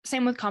 like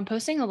same with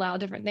composting, allow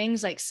different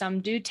things. Like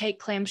some do take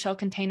clamshell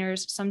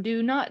containers, some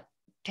do not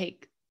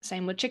take.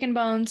 Same with chicken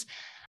bones.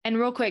 And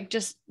real quick,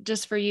 just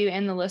for you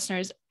and the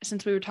listeners,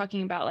 since we were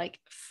talking about like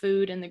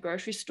food in the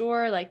grocery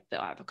store, like the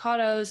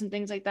avocados and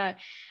things like that,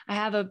 I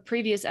have a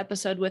previous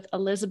episode with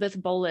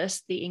Elizabeth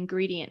Bolus, the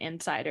ingredient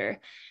insider,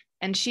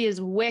 and she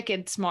is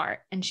wicked smart,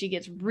 and she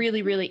gets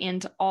really, really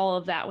into all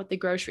of that with the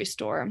grocery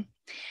store.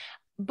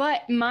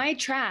 But my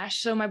trash,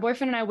 so my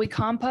boyfriend and I, we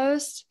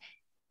compost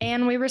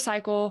and we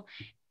recycle,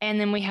 and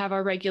then we have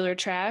our regular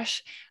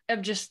trash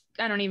of just,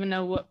 I don't even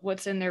know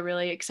what's in there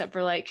really, except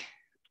for like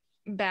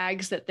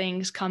bags that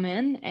things come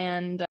in,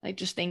 and like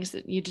just things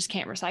that you just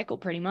can't recycle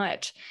pretty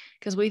much,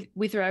 because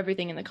we throw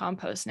everything in the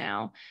compost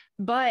now.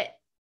 But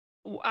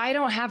I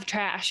don't have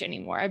trash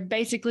anymore. I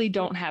basically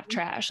don't have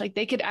trash. Like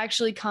they could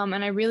actually come,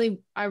 and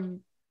I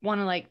want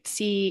to like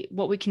see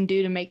what we can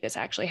do to make this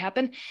actually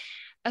happen,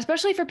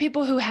 especially for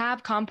people who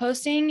have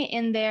composting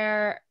in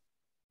their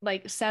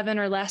like 7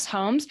 or less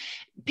homes.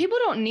 People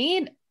don't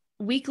need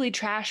weekly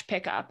trash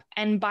pickup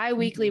and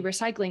bi-weekly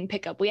recycling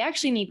pickup. We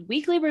actually need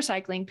weekly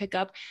recycling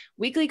pickup,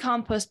 weekly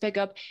compost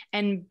pickup,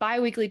 and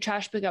bi-weekly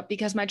trash pickup,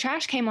 because my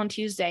trash came on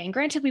Tuesday. And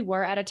granted, we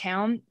were out of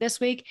town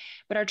this week,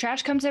 but our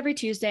trash comes every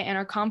Tuesday and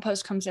our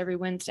compost comes every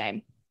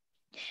Wednesday.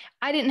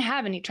 I didn't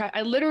have any trash.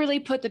 I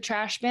literally put the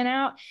trash bin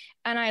out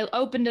and I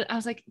opened it. I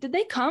was like, did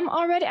they come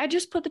already? I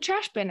just put the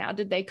trash bin out.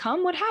 Did they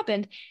come? What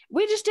happened?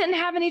 We just didn't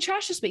have any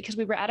trash this week because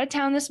we were out of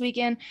town this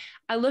weekend.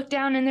 I looked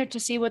down in there to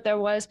see what there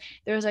was.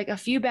 There was like a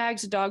few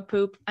bags of dog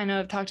poop. I know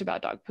I've talked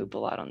about dog poop a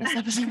lot on this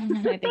episode,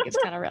 and I think it's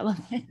kind of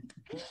relevant.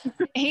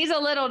 He's a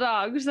little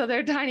dog, so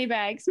they're tiny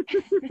bags.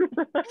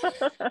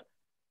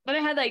 But I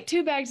had like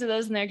 2 bags of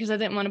those in there because I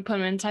didn't want to put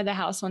them inside the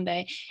house one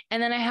day.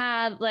 And then I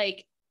had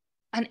like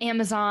an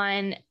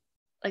Amazon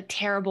like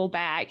terrible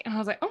bag, and I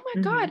was like, oh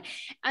my God.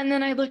 And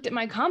then I looked at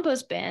my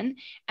compost bin,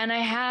 and I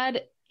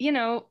had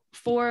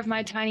 4 of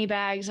my tiny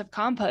bags of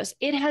compost.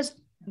 It has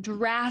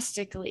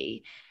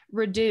drastically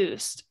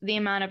reduced the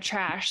amount of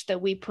trash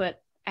that we put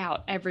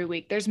out every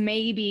week. There's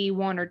maybe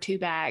 1 or 2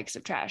 bags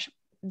of trash,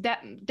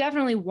 that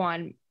definitely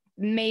 1,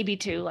 maybe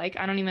 2. Like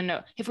I don't even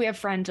know if we have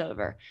friends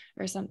over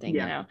or something.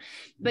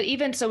 But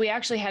even so, we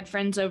actually had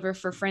friends over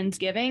for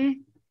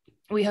Friendsgiving.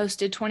 We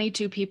hosted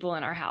 22 people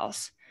in our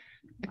house.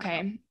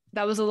 Okay. Wow.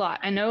 That was a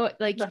lot. I know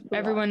like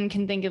everyone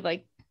can think of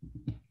like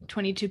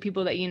 22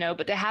 people that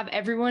but to have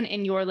everyone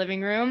in your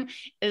living room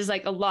is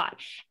like a lot.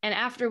 And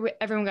after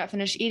everyone got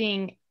finished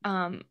eating,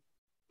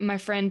 my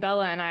friend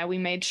Bella and I, we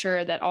made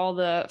sure that all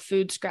the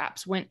food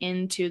scraps went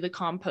into the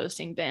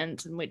composting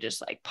bins, and we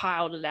just like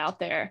piled it out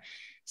there.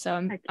 So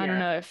I don't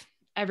know if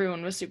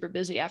everyone was super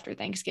busy after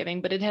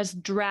Thanksgiving, but it has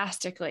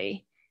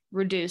drastically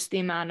reduced the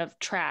amount of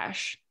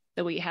trash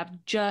that we have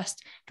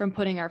just from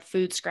putting our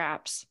food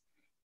scraps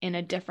in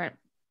a different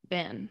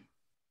bin.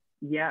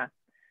 Yeah.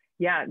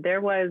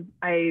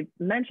 I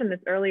mentioned this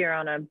earlier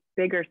on a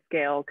bigger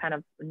scale, kind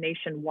of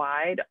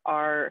nationwide,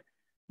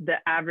 the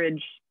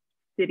average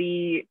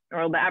city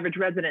or the average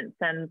resident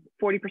sends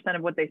 40%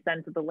 of what they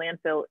send to the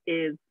landfill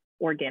is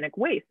organic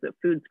waste, so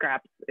food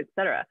scraps,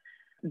 etc.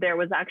 There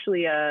was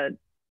actually a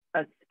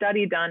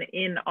study done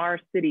in our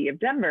city of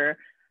Denver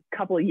a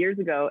couple of years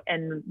ago,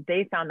 and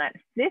they found that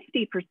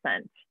 50%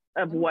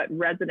 of what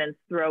residents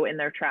throw in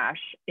their trash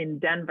in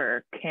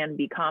Denver can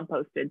be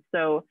composted.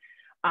 So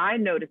I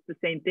noticed the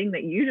same thing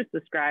that you just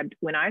described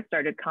when I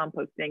started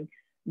composting.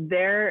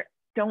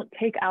 Don't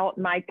take out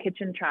my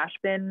kitchen trash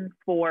bin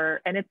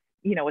and it's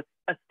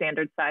a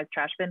standard size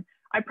trash bin.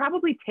 I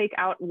probably take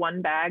out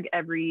 1 bag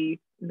every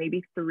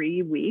maybe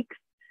 3 weeks.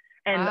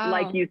 And wow.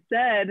 Like you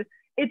said,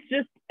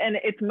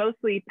 it's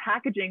mostly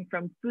packaging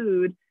from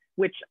food,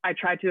 which I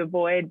try to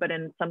avoid, but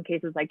in some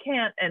cases I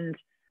can't. And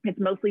it's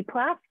mostly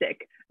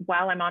plastic.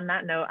 While I'm on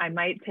that note, I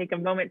might take a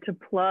moment to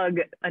plug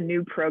a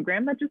new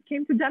program that just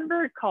came to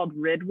Denver called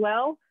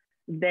Ridwell.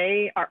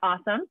 They are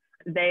awesome.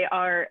 They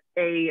are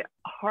a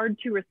hard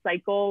to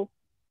recycle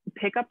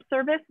pickup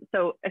service.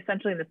 So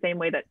essentially in the same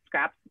way that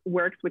Scraps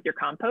works with your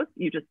compost,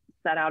 you just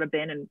set out a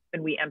bin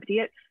and we empty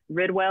it.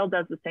 Ridwell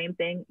does the same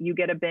thing. You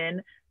get a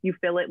bin, you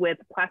fill it with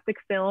plastic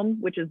film,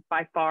 which is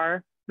by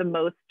far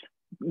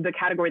the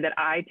category that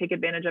I take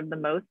advantage of the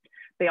most.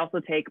 They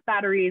also take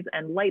batteries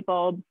and light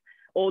bulbs,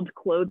 old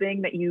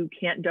clothing that you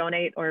can't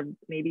donate, or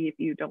maybe if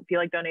you don't feel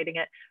like donating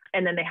it.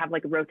 And then they have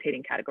like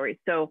rotating categories.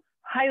 So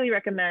highly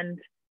recommend,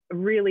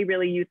 really,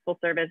 really useful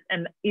service.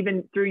 And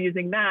even through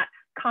using that,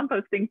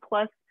 composting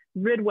plus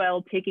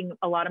Ridwell taking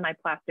a lot of my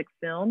plastic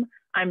film,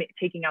 I'm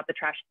taking out the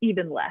trash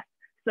even less.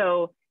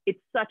 So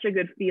it's such a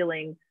good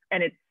feeling.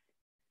 And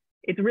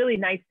it's really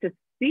nice to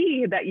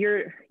see that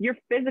you're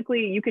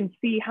physically, you can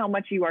see how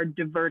much you are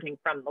diverting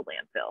from the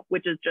landfill,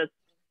 which is just,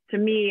 to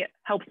me,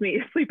 helps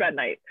me sleep at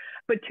night.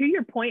 But to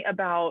your point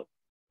about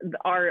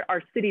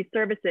our city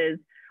services,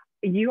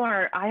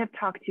 I have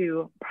talked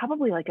to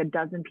probably like a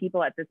dozen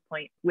people at this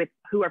point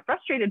who are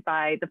frustrated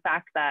by the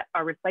fact that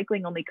our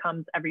recycling only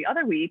comes every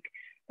other week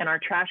and our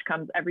trash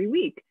comes every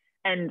week.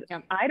 And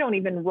yep. I don't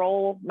even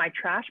roll my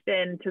trash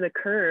bin to the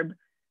curb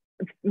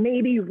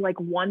maybe like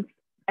once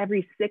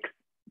every 6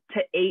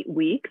 to 8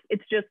 weeks.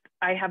 It's just,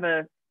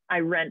 I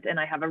rent and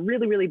I have a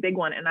really, really big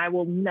one and I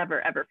will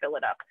never, ever fill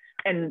it up.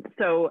 And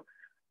so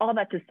all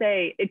that to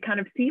say, it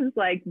kind of seems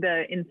like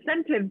the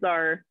incentives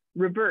are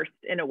reversed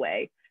in a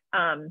way.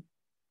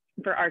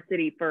 For our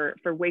city for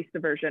waste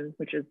diversion,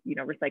 which is,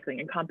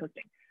 recycling and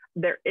composting.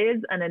 There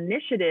is an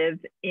initiative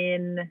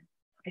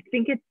I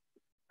think it's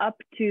up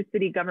to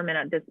city government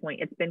at this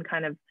point. It's been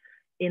kind of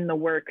in the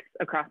works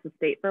across the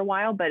state for a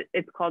while, but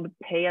it's called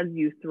pay as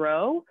you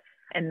throw.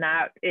 And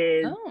that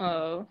is,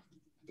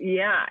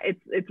 yeah,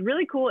 it's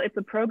really cool. It's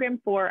a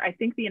program I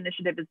think the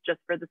initiative is just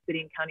for the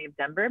city and county of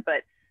Denver,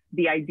 but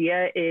the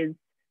idea is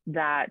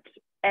that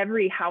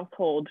every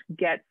household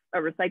gets a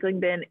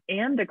recycling bin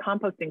and a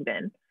composting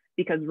bin.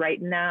 Because right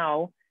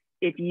now,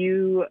 if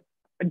you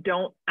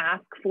don't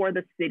ask for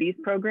the city's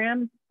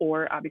program,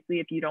 or obviously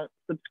if you don't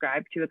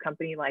subscribe to a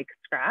company like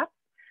Scraps,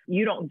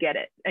 you don't get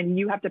it. And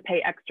you have to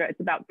pay extra.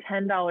 It's about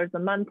 $10 a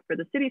month for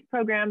the city's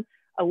program,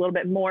 a little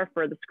bit more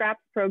for the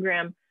Scraps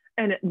program.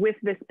 And with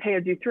this pay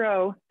as you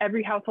throw,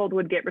 every household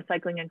would get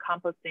recycling and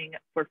composting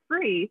for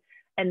free.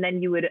 And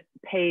then you would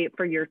pay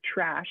for your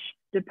trash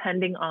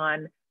depending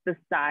on the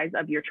size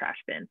of your trash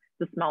bin.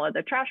 The smaller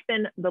the trash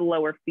bin, the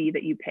lower fee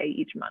that you pay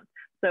each month.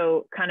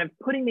 So kind of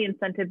putting the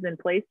incentives in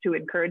place to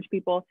encourage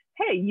people,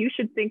 hey, you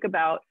should think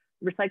about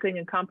recycling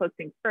and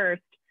composting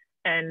first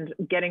and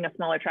getting a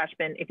smaller trash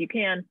bin if you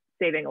can,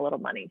 saving a little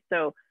money.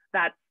 So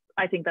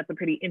I think that's a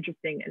pretty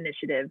interesting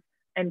initiative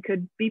and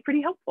could be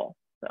pretty helpful.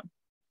 So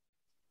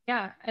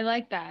yeah, I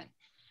like that.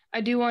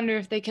 I do wonder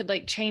if they could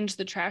like change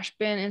the trash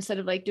bin instead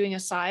of like doing a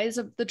size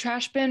of the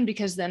trash bin,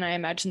 because then I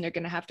imagine they're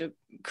going to have to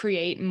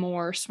create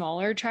more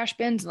smaller trash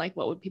bins. Like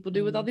what would people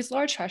do with all these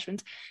large trash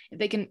bins? If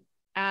they can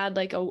add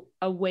like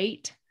a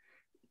weight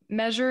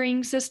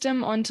measuring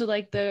system onto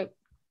like the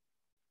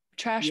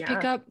trash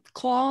pickup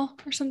claw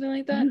or something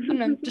like that. I don't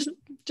know,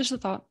 just a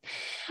thought.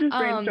 Just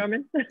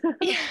brainstorming.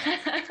 Yeah.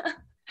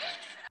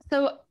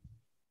 So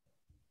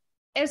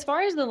as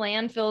far as the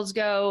landfills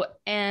go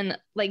and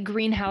like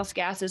greenhouse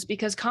gases,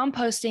 because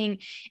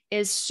composting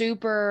is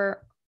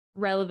super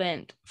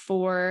relevant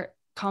for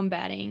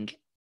combating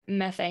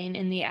methane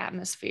in the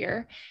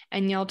atmosphere.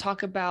 And y'all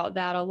talk about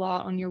that a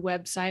lot on your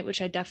website,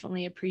 which I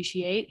definitely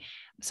appreciate.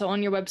 So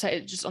on your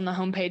website, just on the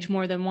homepage,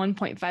 more than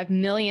 1.5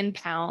 million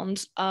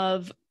pounds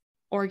of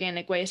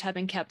organic waste have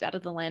been kept out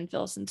of the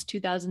landfill since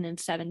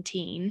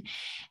 2017.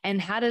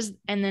 And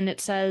then it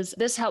says,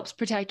 this helps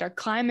protect our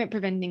climate,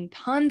 preventing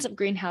tons of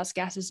greenhouse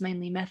gases,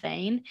 mainly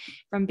methane,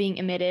 from being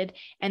emitted.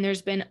 And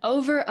there's been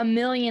over 1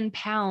 million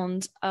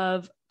pounds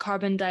of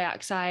carbon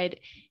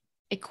dioxide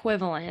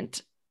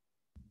equivalent.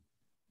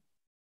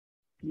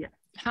 Yeah.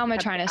 How am I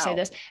trying to say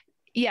this?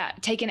 Yeah.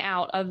 Taken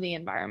out of the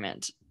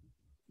environment.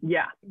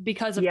 Yeah.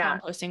 Because of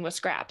composting with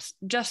scraps,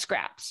 just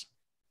scraps.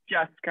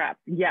 Just scraps.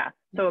 Yeah.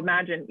 So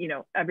imagine,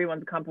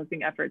 everyone's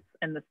composting efforts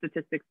and the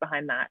statistics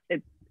behind that.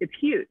 It's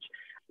huge.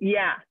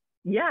 Yeah.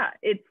 Yeah.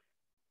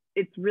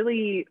 It's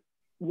really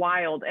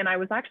wild. And I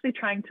was actually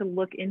trying to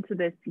look into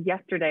this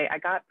yesterday. I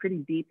got pretty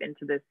deep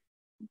into this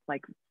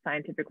like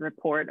scientific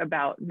report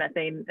about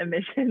methane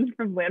emissions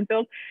from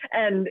landfills.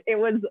 And it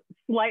was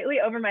slightly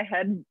over my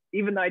head,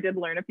 even though I did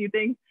learn a few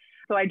things.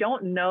 So I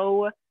don't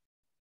know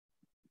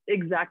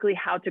exactly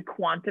how to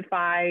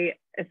quantify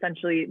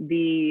essentially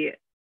the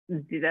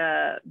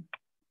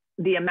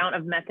amount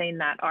of methane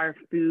that our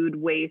food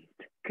waste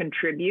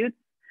contributes.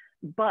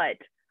 But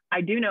I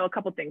do know a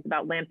couple things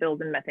about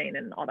landfills and methane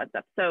and all that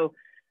stuff. So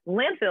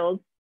landfills,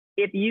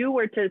 if you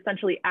were to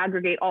essentially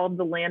aggregate all of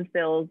the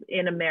landfills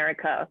in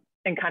America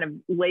and kind of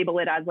label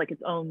it as like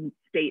its own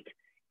state,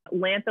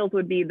 landfills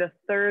would be the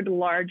 3rd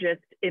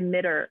largest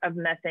emitter of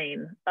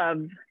methane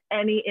of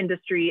any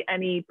industry,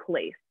 any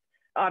place.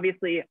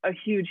 Obviously a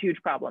huge, huge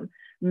problem.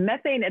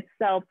 Methane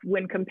itself,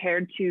 when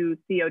compared to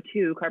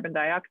CO2, carbon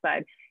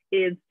dioxide,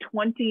 is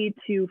 20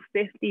 to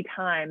 50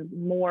 times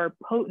more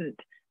potent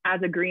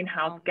as a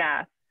greenhouse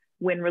gas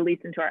when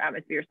released into our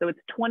atmosphere. So it's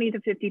 20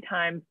 to 50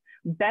 times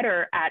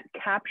better at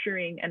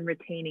capturing and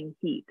retaining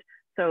heat.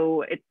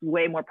 So it's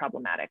way more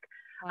problematic.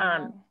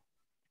 Wow.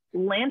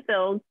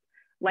 Landfills,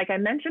 like I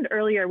mentioned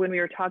earlier when we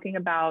were talking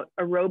about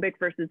aerobic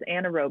versus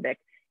anaerobic,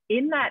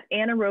 in that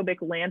anaerobic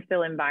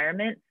landfill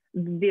environment,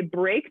 the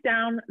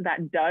breakdown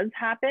that does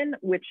happen,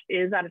 which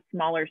is at a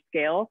smaller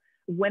scale,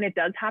 when it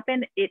does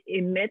happen, it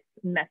emits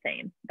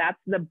methane. That's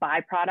the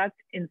byproduct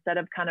instead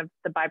of kind of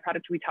the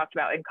byproduct we talked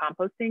about in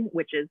composting,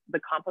 which is the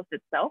compost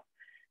itself.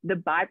 The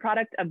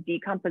byproduct of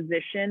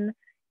decomposition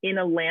in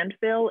a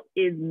landfill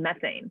is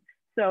methane.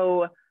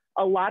 So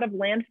a lot of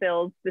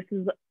landfills, this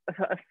is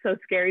so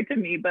scary to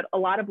me, but a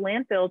lot of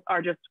landfills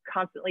are just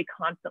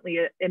constantly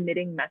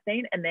emitting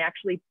methane, and they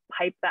actually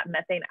pipe that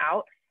methane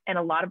out And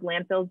a lot of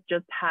landfills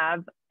just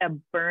have a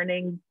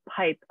burning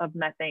pipe of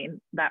methane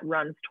that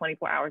runs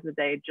 24 hours a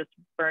day, just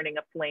burning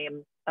a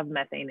flame of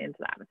methane into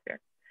the atmosphere.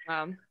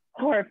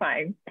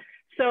 Horrifying.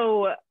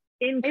 So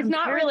it's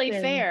not really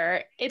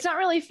fair. It's not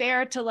really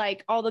fair to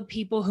like all the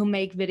people who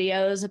make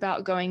videos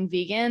about going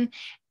vegan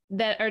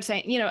that are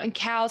saying, you know, and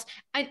cows,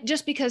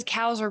 just because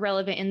cows are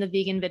relevant in the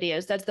vegan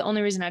videos, that's the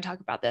only reason I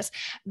talk about this.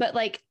 But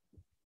like,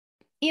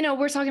 you know,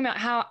 we're talking about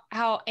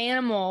how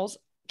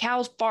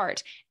cows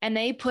fart and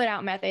they put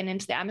out methane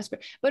into the atmosphere.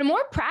 But a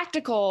more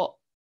practical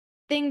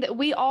thing that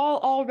we all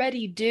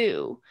already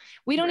do,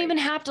 we don't even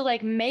have to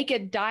like make a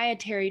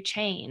dietary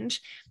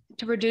change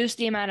to reduce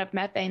the amount of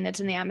methane that's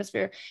in the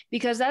atmosphere,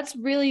 because that's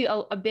really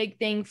a big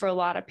thing for a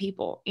lot of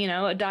people. You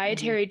know, a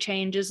dietary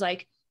change is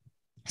like,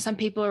 some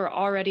people are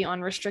already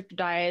on restricted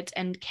diets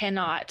and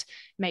cannot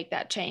make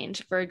that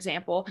change, for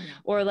example,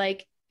 or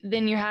like,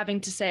 then you're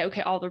having to say,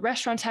 okay, all the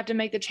restaurants have to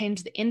make the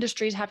change, the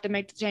industries have to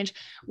make the change.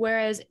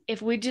 Whereas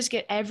if we just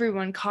get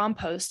everyone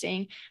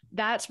composting,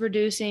 that's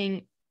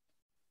reducing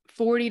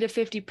 40 to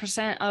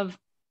 50% of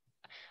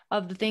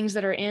the things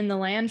that are in the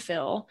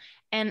landfill.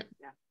 And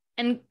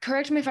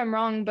correct me if I'm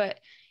wrong, but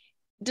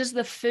does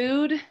the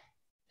food,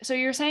 so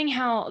you're saying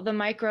how the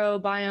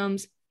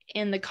microbiomes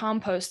in the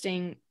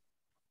composting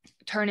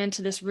turn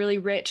into this really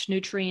rich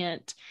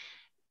nutrient,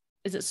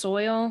 is it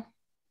soil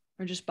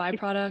or just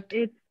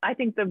byproduct? I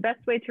think the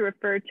best way to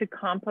refer to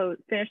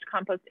finished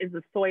compost is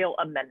a soil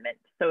amendment.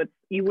 So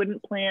you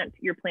wouldn't plant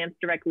your plants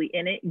directly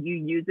in it. You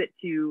use it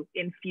to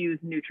infuse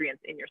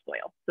nutrients in your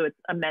soil. So it's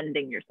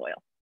amending your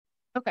soil.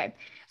 Okay.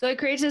 So it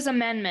creates this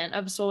amendment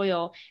of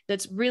soil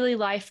that's really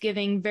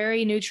life-giving,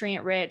 very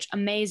nutrient rich,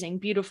 amazing,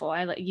 beautiful.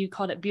 You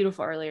called it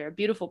beautiful earlier,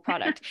 beautiful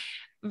product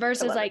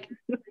versus like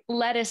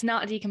lettuce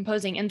not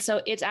decomposing. And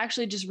so it's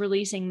actually just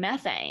releasing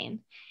methane.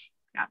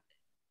 Yeah.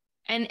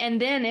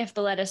 And then if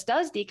the lettuce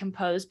does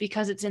decompose,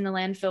 because it's in the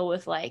landfill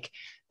with like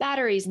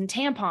batteries and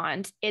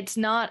tampons, it's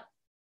not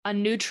a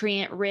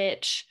nutrient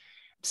rich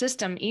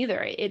system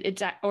either.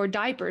 It's or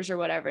diapers or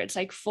whatever. It's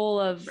like full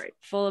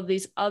of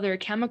these other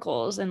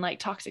chemicals and like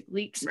toxic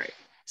leaks. Right.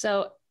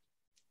 So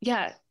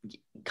yeah,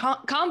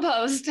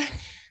 compost.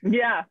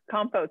 Yeah,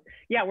 compost.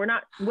 Yeah,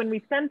 when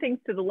we send things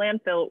to the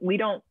landfill,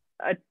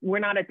 we're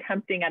not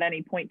attempting at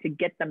any point to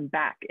get them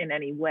back in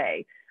any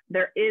way.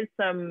 There is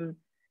some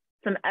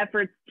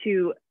efforts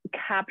to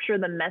capture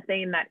the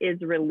methane that is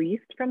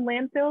released from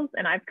landfills,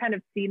 and I've kind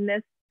of seen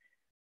this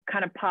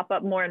kind of pop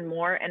up more and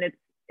more, and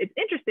it's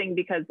interesting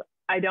because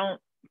I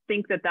don't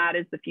think that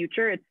is the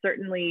future. It's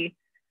certainly,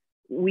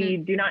 we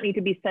do not need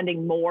to be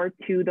sending more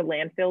to the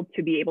landfill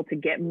to be able to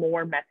get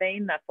more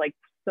methane. That's like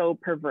so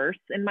perverse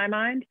in my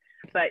mind.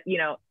 But, you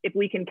know, if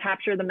we can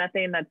capture the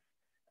methane that's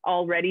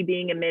already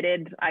being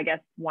emitted, I guess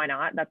why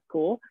not? That's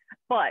cool.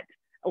 But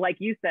like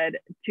you said,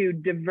 to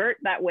divert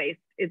that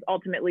waste is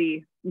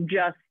ultimately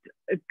just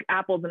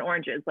apples and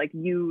oranges. Like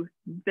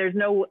there's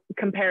no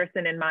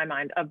comparison in my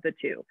mind of the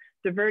two.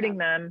 Diverting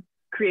them,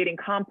 creating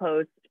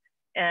compost,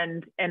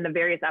 and the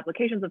various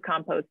applications of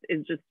compost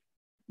is just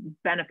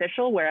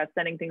beneficial, whereas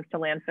sending things to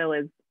landfill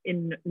is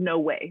in no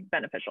way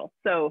beneficial.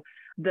 So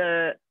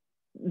the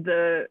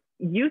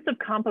use of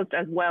compost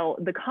as well,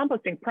 the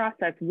composting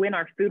process when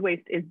our food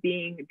waste is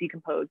being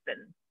decomposed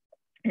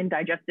and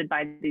digested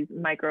by these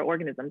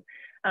microorganisms,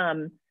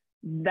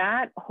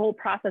 that whole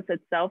process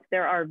itself,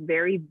 there are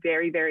very,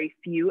 very, very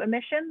few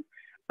emissions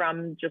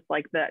from just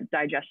like the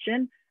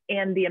digestion,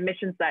 and the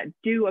emissions that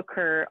do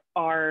occur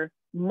are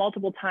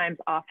multiple times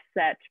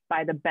offset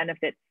by the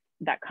benefits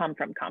that come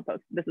from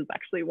compost. This is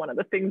actually one of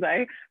the things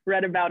I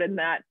read about in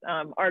that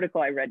article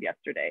I read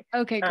yesterday.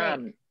 Okay,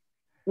 great.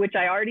 Which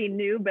I already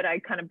knew, but I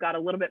kind of got a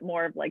little bit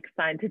more of like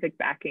scientific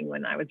backing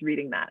when I was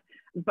reading that.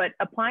 But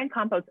applying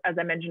compost, as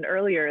I mentioned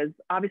earlier, is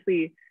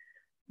obviously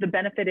the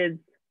benefit is,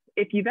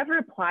 if you've ever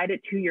applied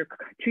it to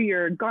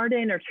your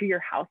garden or to your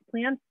house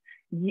plants,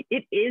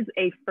 it is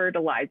a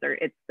fertilizer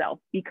itself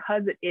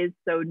because it is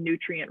so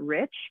nutrient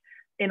rich.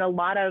 In a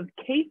lot of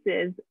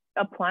cases,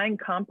 applying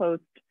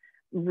compost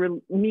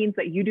means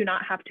that you do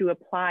not have to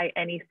apply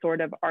any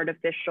sort of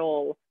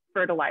artificial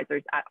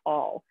fertilizers at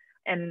all.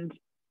 And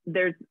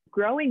there's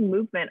growing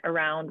movement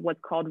around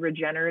what's called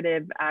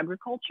regenerative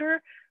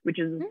agriculture, which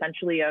is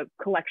essentially a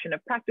collection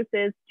of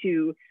practices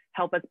to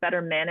help us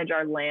better manage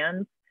our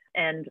lands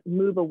and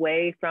move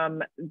away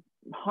from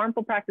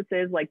harmful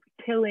practices like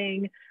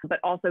tilling, but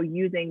also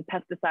using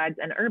pesticides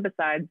and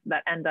herbicides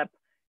that end up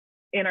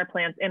in our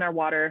plants, in our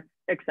water,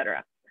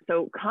 etc.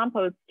 So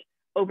compost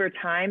over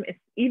time,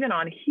 even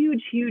on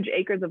huge, huge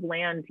acres of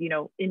land, you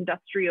know,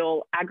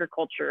 industrial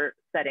agriculture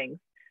settings,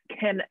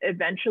 can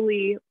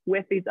eventually,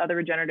 with these other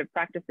regenerative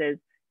practices,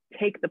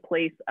 take the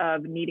place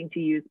of needing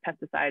to use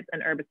pesticides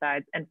and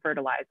herbicides and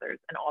fertilizers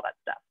and all that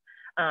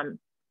stuff.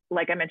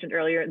 Like I mentioned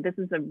earlier, this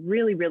is a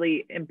really,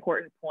 really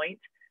important point.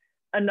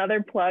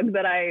 Another plug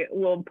that I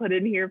will put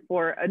in here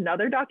for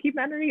another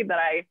documentary that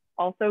I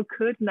also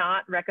could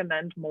not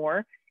recommend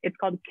more. It's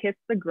called Kiss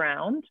the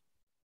Ground.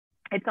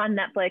 It's on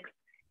Netflix.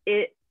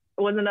 It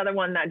was another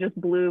one that just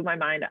blew my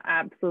mind.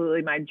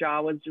 Absolutely, my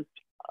jaw was just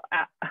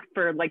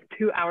for like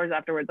 2 hours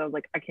afterwards. I was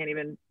like, I can't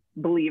even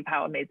believe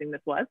how amazing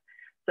this was.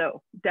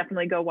 So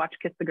definitely go watch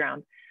Kiss the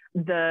Ground.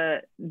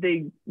 The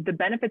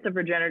benefits of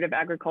regenerative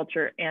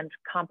agriculture and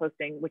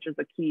composting, which is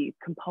a key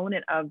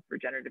component of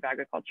regenerative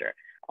agriculture,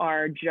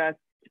 are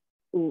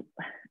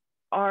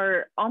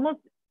almost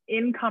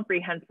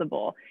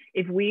incomprehensible.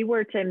 If we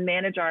were to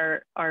manage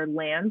our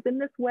lands in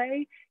this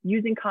way,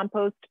 using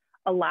compost,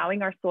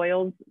 allowing our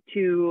soils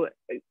to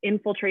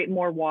infiltrate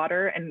more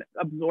water and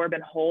absorb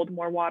and hold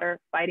more water,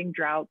 fighting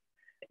droughts,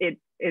 it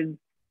is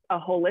a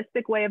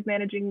holistic way of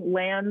managing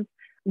lands.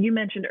 You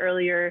mentioned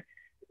earlier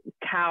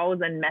cows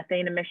and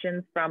methane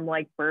emissions from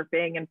like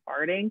burping and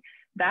farting.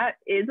 That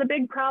is a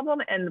big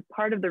problem. And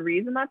part of the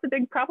reason that's a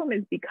big problem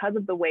is because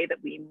of the way that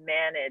we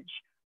manage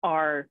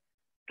our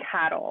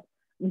cattle.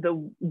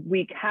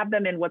 We have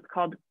them in what's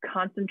called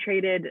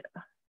concentrated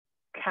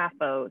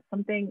CAFO,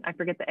 something, I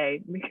forget the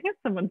A.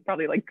 Someone's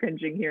probably like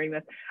cringing hearing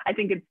this. I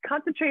think it's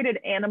concentrated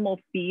animal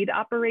feed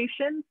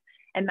operations.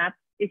 And that's,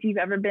 if you've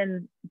ever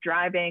been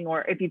driving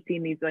or if you've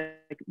seen these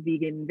like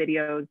vegan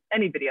videos,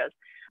 any videos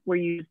where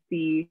you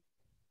see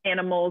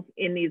animals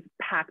in these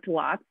packed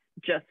lots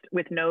just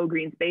with no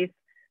green space,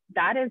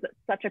 that is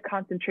such a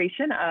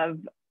concentration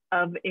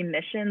of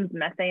emissions,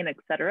 methane,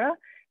 etc.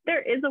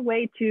 There is a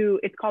way to,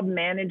 it's called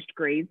managed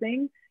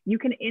grazing. You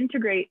can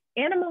integrate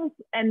animals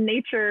and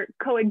nature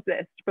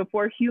coexist.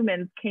 Before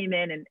humans came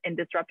in and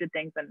disrupted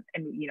things, and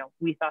you know,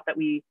 we thought that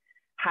we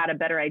had a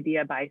better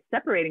idea by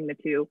separating the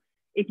two.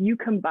 If you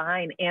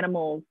combine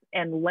animals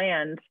and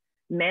land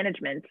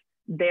management,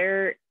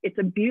 it's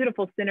a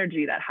beautiful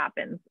synergy that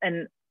happens.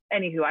 And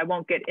anywho, I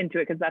won't get into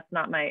it because that's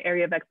not my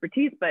area of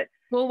expertise, but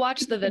we'll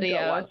watch the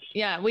video.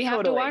 Yeah, we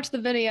have to watch the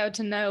video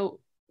to know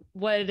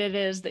what it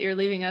is that you're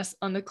leaving us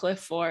on the cliff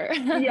for.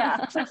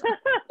 Yeah.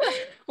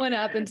 What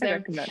happens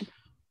there?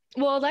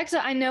 Well,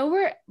 Alexa, I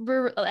know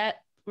we're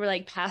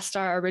like past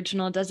our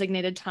original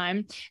designated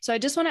time. So I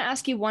just want to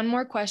ask you one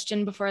more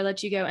question before I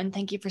let you go. And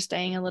thank you for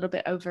staying a little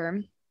bit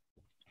over.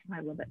 I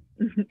love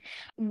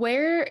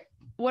it.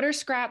 What are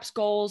Scraps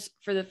goals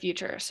for the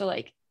future? So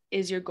like,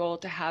 is your goal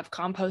to have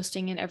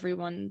composting in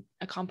everyone,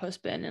 a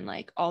compost bin in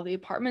like all the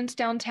apartments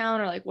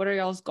downtown, or like, what are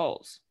y'all's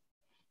goals?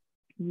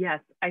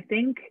 Yes, I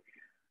think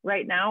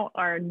right now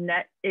our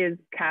net is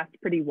cast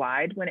pretty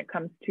wide when it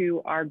comes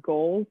to our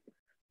goals.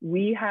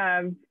 We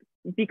have,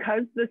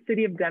 because the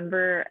city of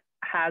Denver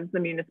has the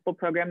municipal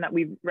program that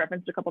we've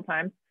referenced a couple of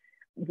times,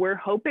 we're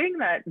hoping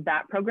that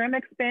that program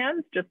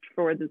expands just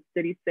for the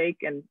city's sake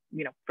and,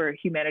 you know, for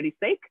humanity's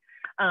sake.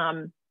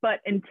 But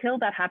until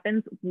that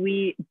happens,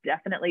 we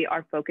definitely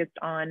are focused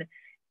on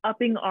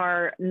upping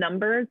our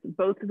numbers,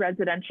 both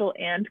residential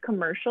and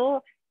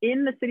commercial,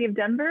 in the city of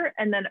Denver.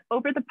 And then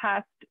over the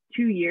past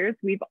 2 years,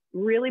 we've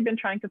really been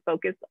trying to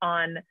focus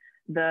on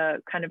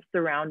the kind of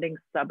surrounding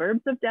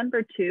suburbs of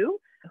Denver too,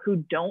 who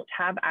don't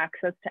have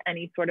access to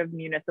any sort of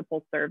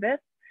municipal service.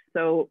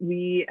 So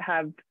we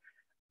have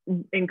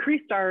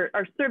increased our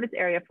service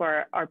area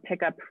for our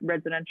pickup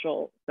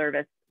residential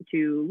service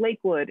to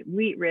Lakewood,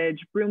 Wheat Ridge,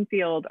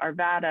 Broomfield,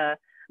 Arvada.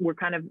 We're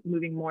kind of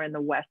moving more in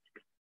the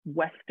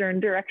western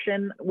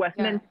direction,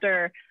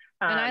 Westminster.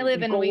 Yeah. And I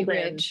live in Wheat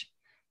Ridge.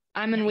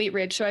 I'm in Wheat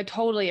Ridge, so I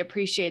totally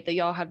appreciate that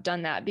y'all have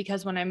done that,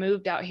 because when I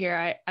moved out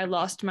here, I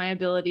lost my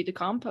ability to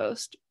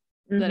compost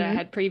that I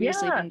had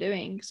previously been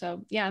doing.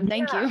 So yeah,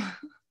 thank you.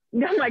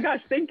 Oh my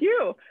gosh, thank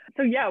you.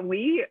 So yeah,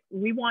 we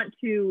want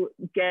to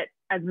get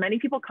as many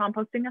people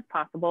composting as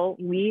possible.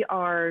 We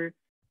are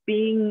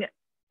being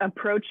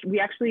approached. We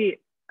actually,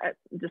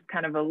 just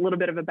kind of a little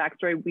bit of a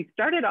backstory. We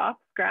started off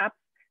Scraps.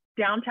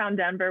 Downtown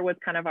Denver was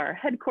kind of our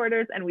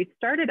headquarters, and we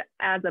started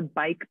as a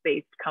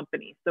bike-based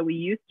company. So we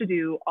used to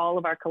do all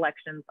of our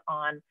collections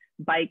on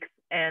bikes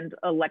and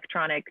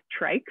electronic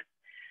trikes.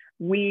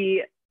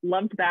 We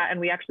loved that, and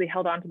we actually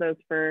held on to those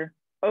for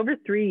over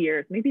 3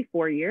 years, maybe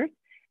 4 years,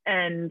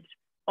 and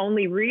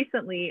only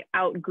recently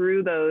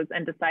outgrew those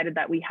and decided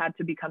that we had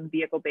to become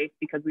vehicle-based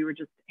because we were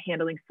just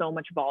handling so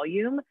much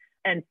volume.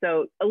 And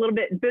so a little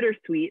bit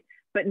bittersweet.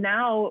 But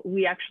now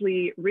we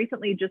actually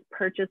recently just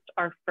purchased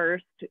our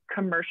first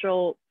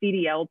commercial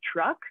CDL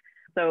truck.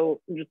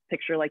 So just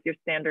picture like your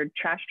standard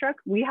trash truck.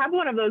 We have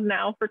one of those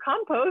now for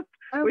compost,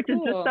 which is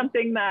just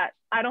something that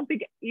I don't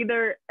think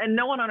either, and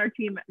no one on our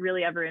team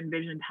really ever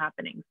envisioned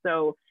happening.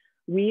 So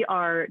we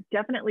are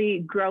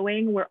definitely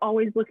growing. We're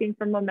always looking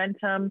for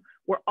momentum.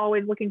 We're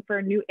always looking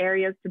for new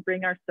areas to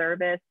bring our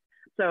service.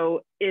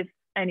 So if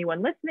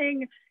anyone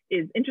listening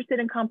is interested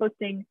in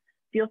composting,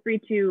 feel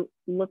free to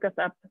look us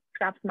up,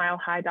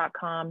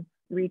 scrapsmilehigh.com,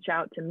 reach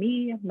out to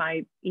me.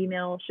 My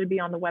email should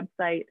be on the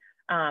website.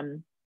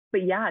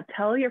 But yeah,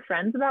 tell your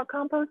friends about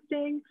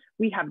composting.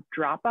 We have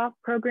drop-off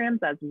programs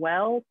as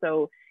well.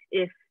 So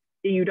if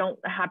you don't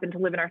happen to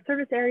live in our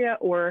service area,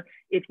 or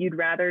if you'd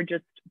rather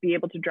just be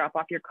able to drop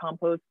off your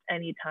compost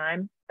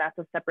anytime, that's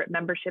a separate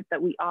membership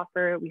that we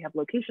offer. We have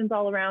locations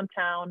all around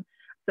town.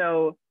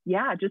 So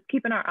yeah, just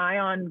keeping our eye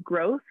on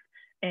growth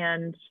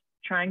and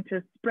trying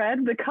to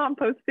spread the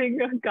composting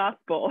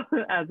gospel,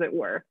 as it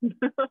were.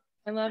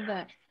 I love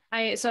that.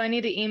 I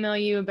need to email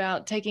you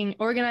about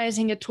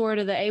organizing a tour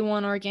to the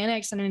A1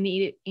 Organics, and I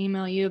need to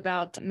email you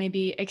about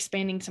maybe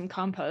expanding some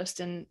compost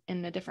in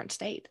a different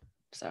state.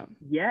 So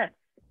yes,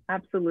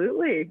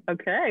 absolutely.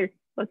 Okay.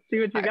 Let's see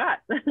what you got.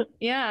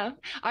 Yeah.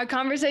 Our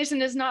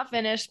conversation is not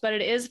finished, but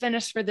it is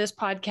finished for this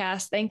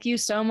podcast. Thank you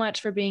so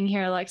much for being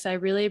here, Alexa. I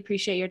really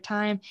appreciate your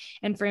time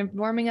and for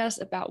informing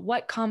us about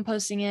what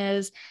composting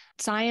is,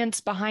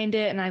 science behind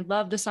it. And I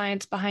love the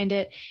science behind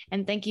it.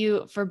 And thank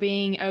you for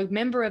being a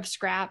member of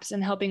Scraps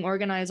and helping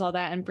organize all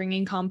that and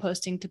bringing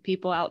composting to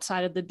people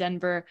outside of the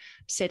Denver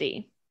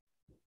city.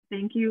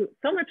 Thank you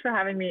so much for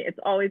having me. It's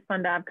always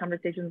fun to have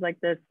conversations like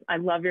this. I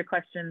love your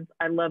questions.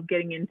 I love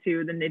getting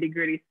into the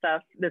nitty-gritty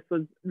stuff. This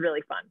was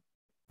really fun.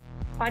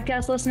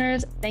 Podcast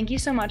listeners, thank you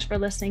so much for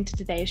listening to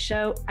today's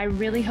show. I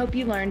really hope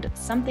you learned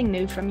something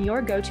new from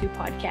your go-to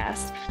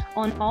podcast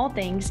on all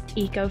things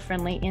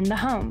eco-friendly in the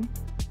home.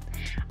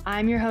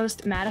 I'm your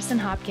host, Madison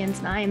Hopkins,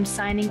 and I am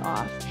signing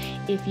off.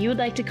 If you would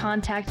like to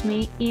contact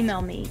me,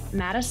 email me,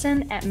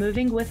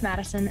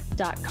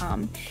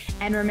 madison@movingwithmadison.com.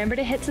 And remember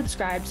to hit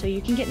subscribe so you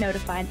can get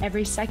notified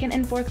every second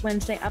and fourth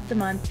Wednesday of the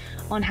month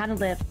on how to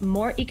live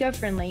more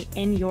eco-friendly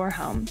in your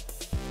home.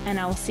 And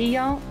I will see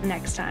y'all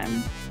next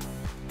time.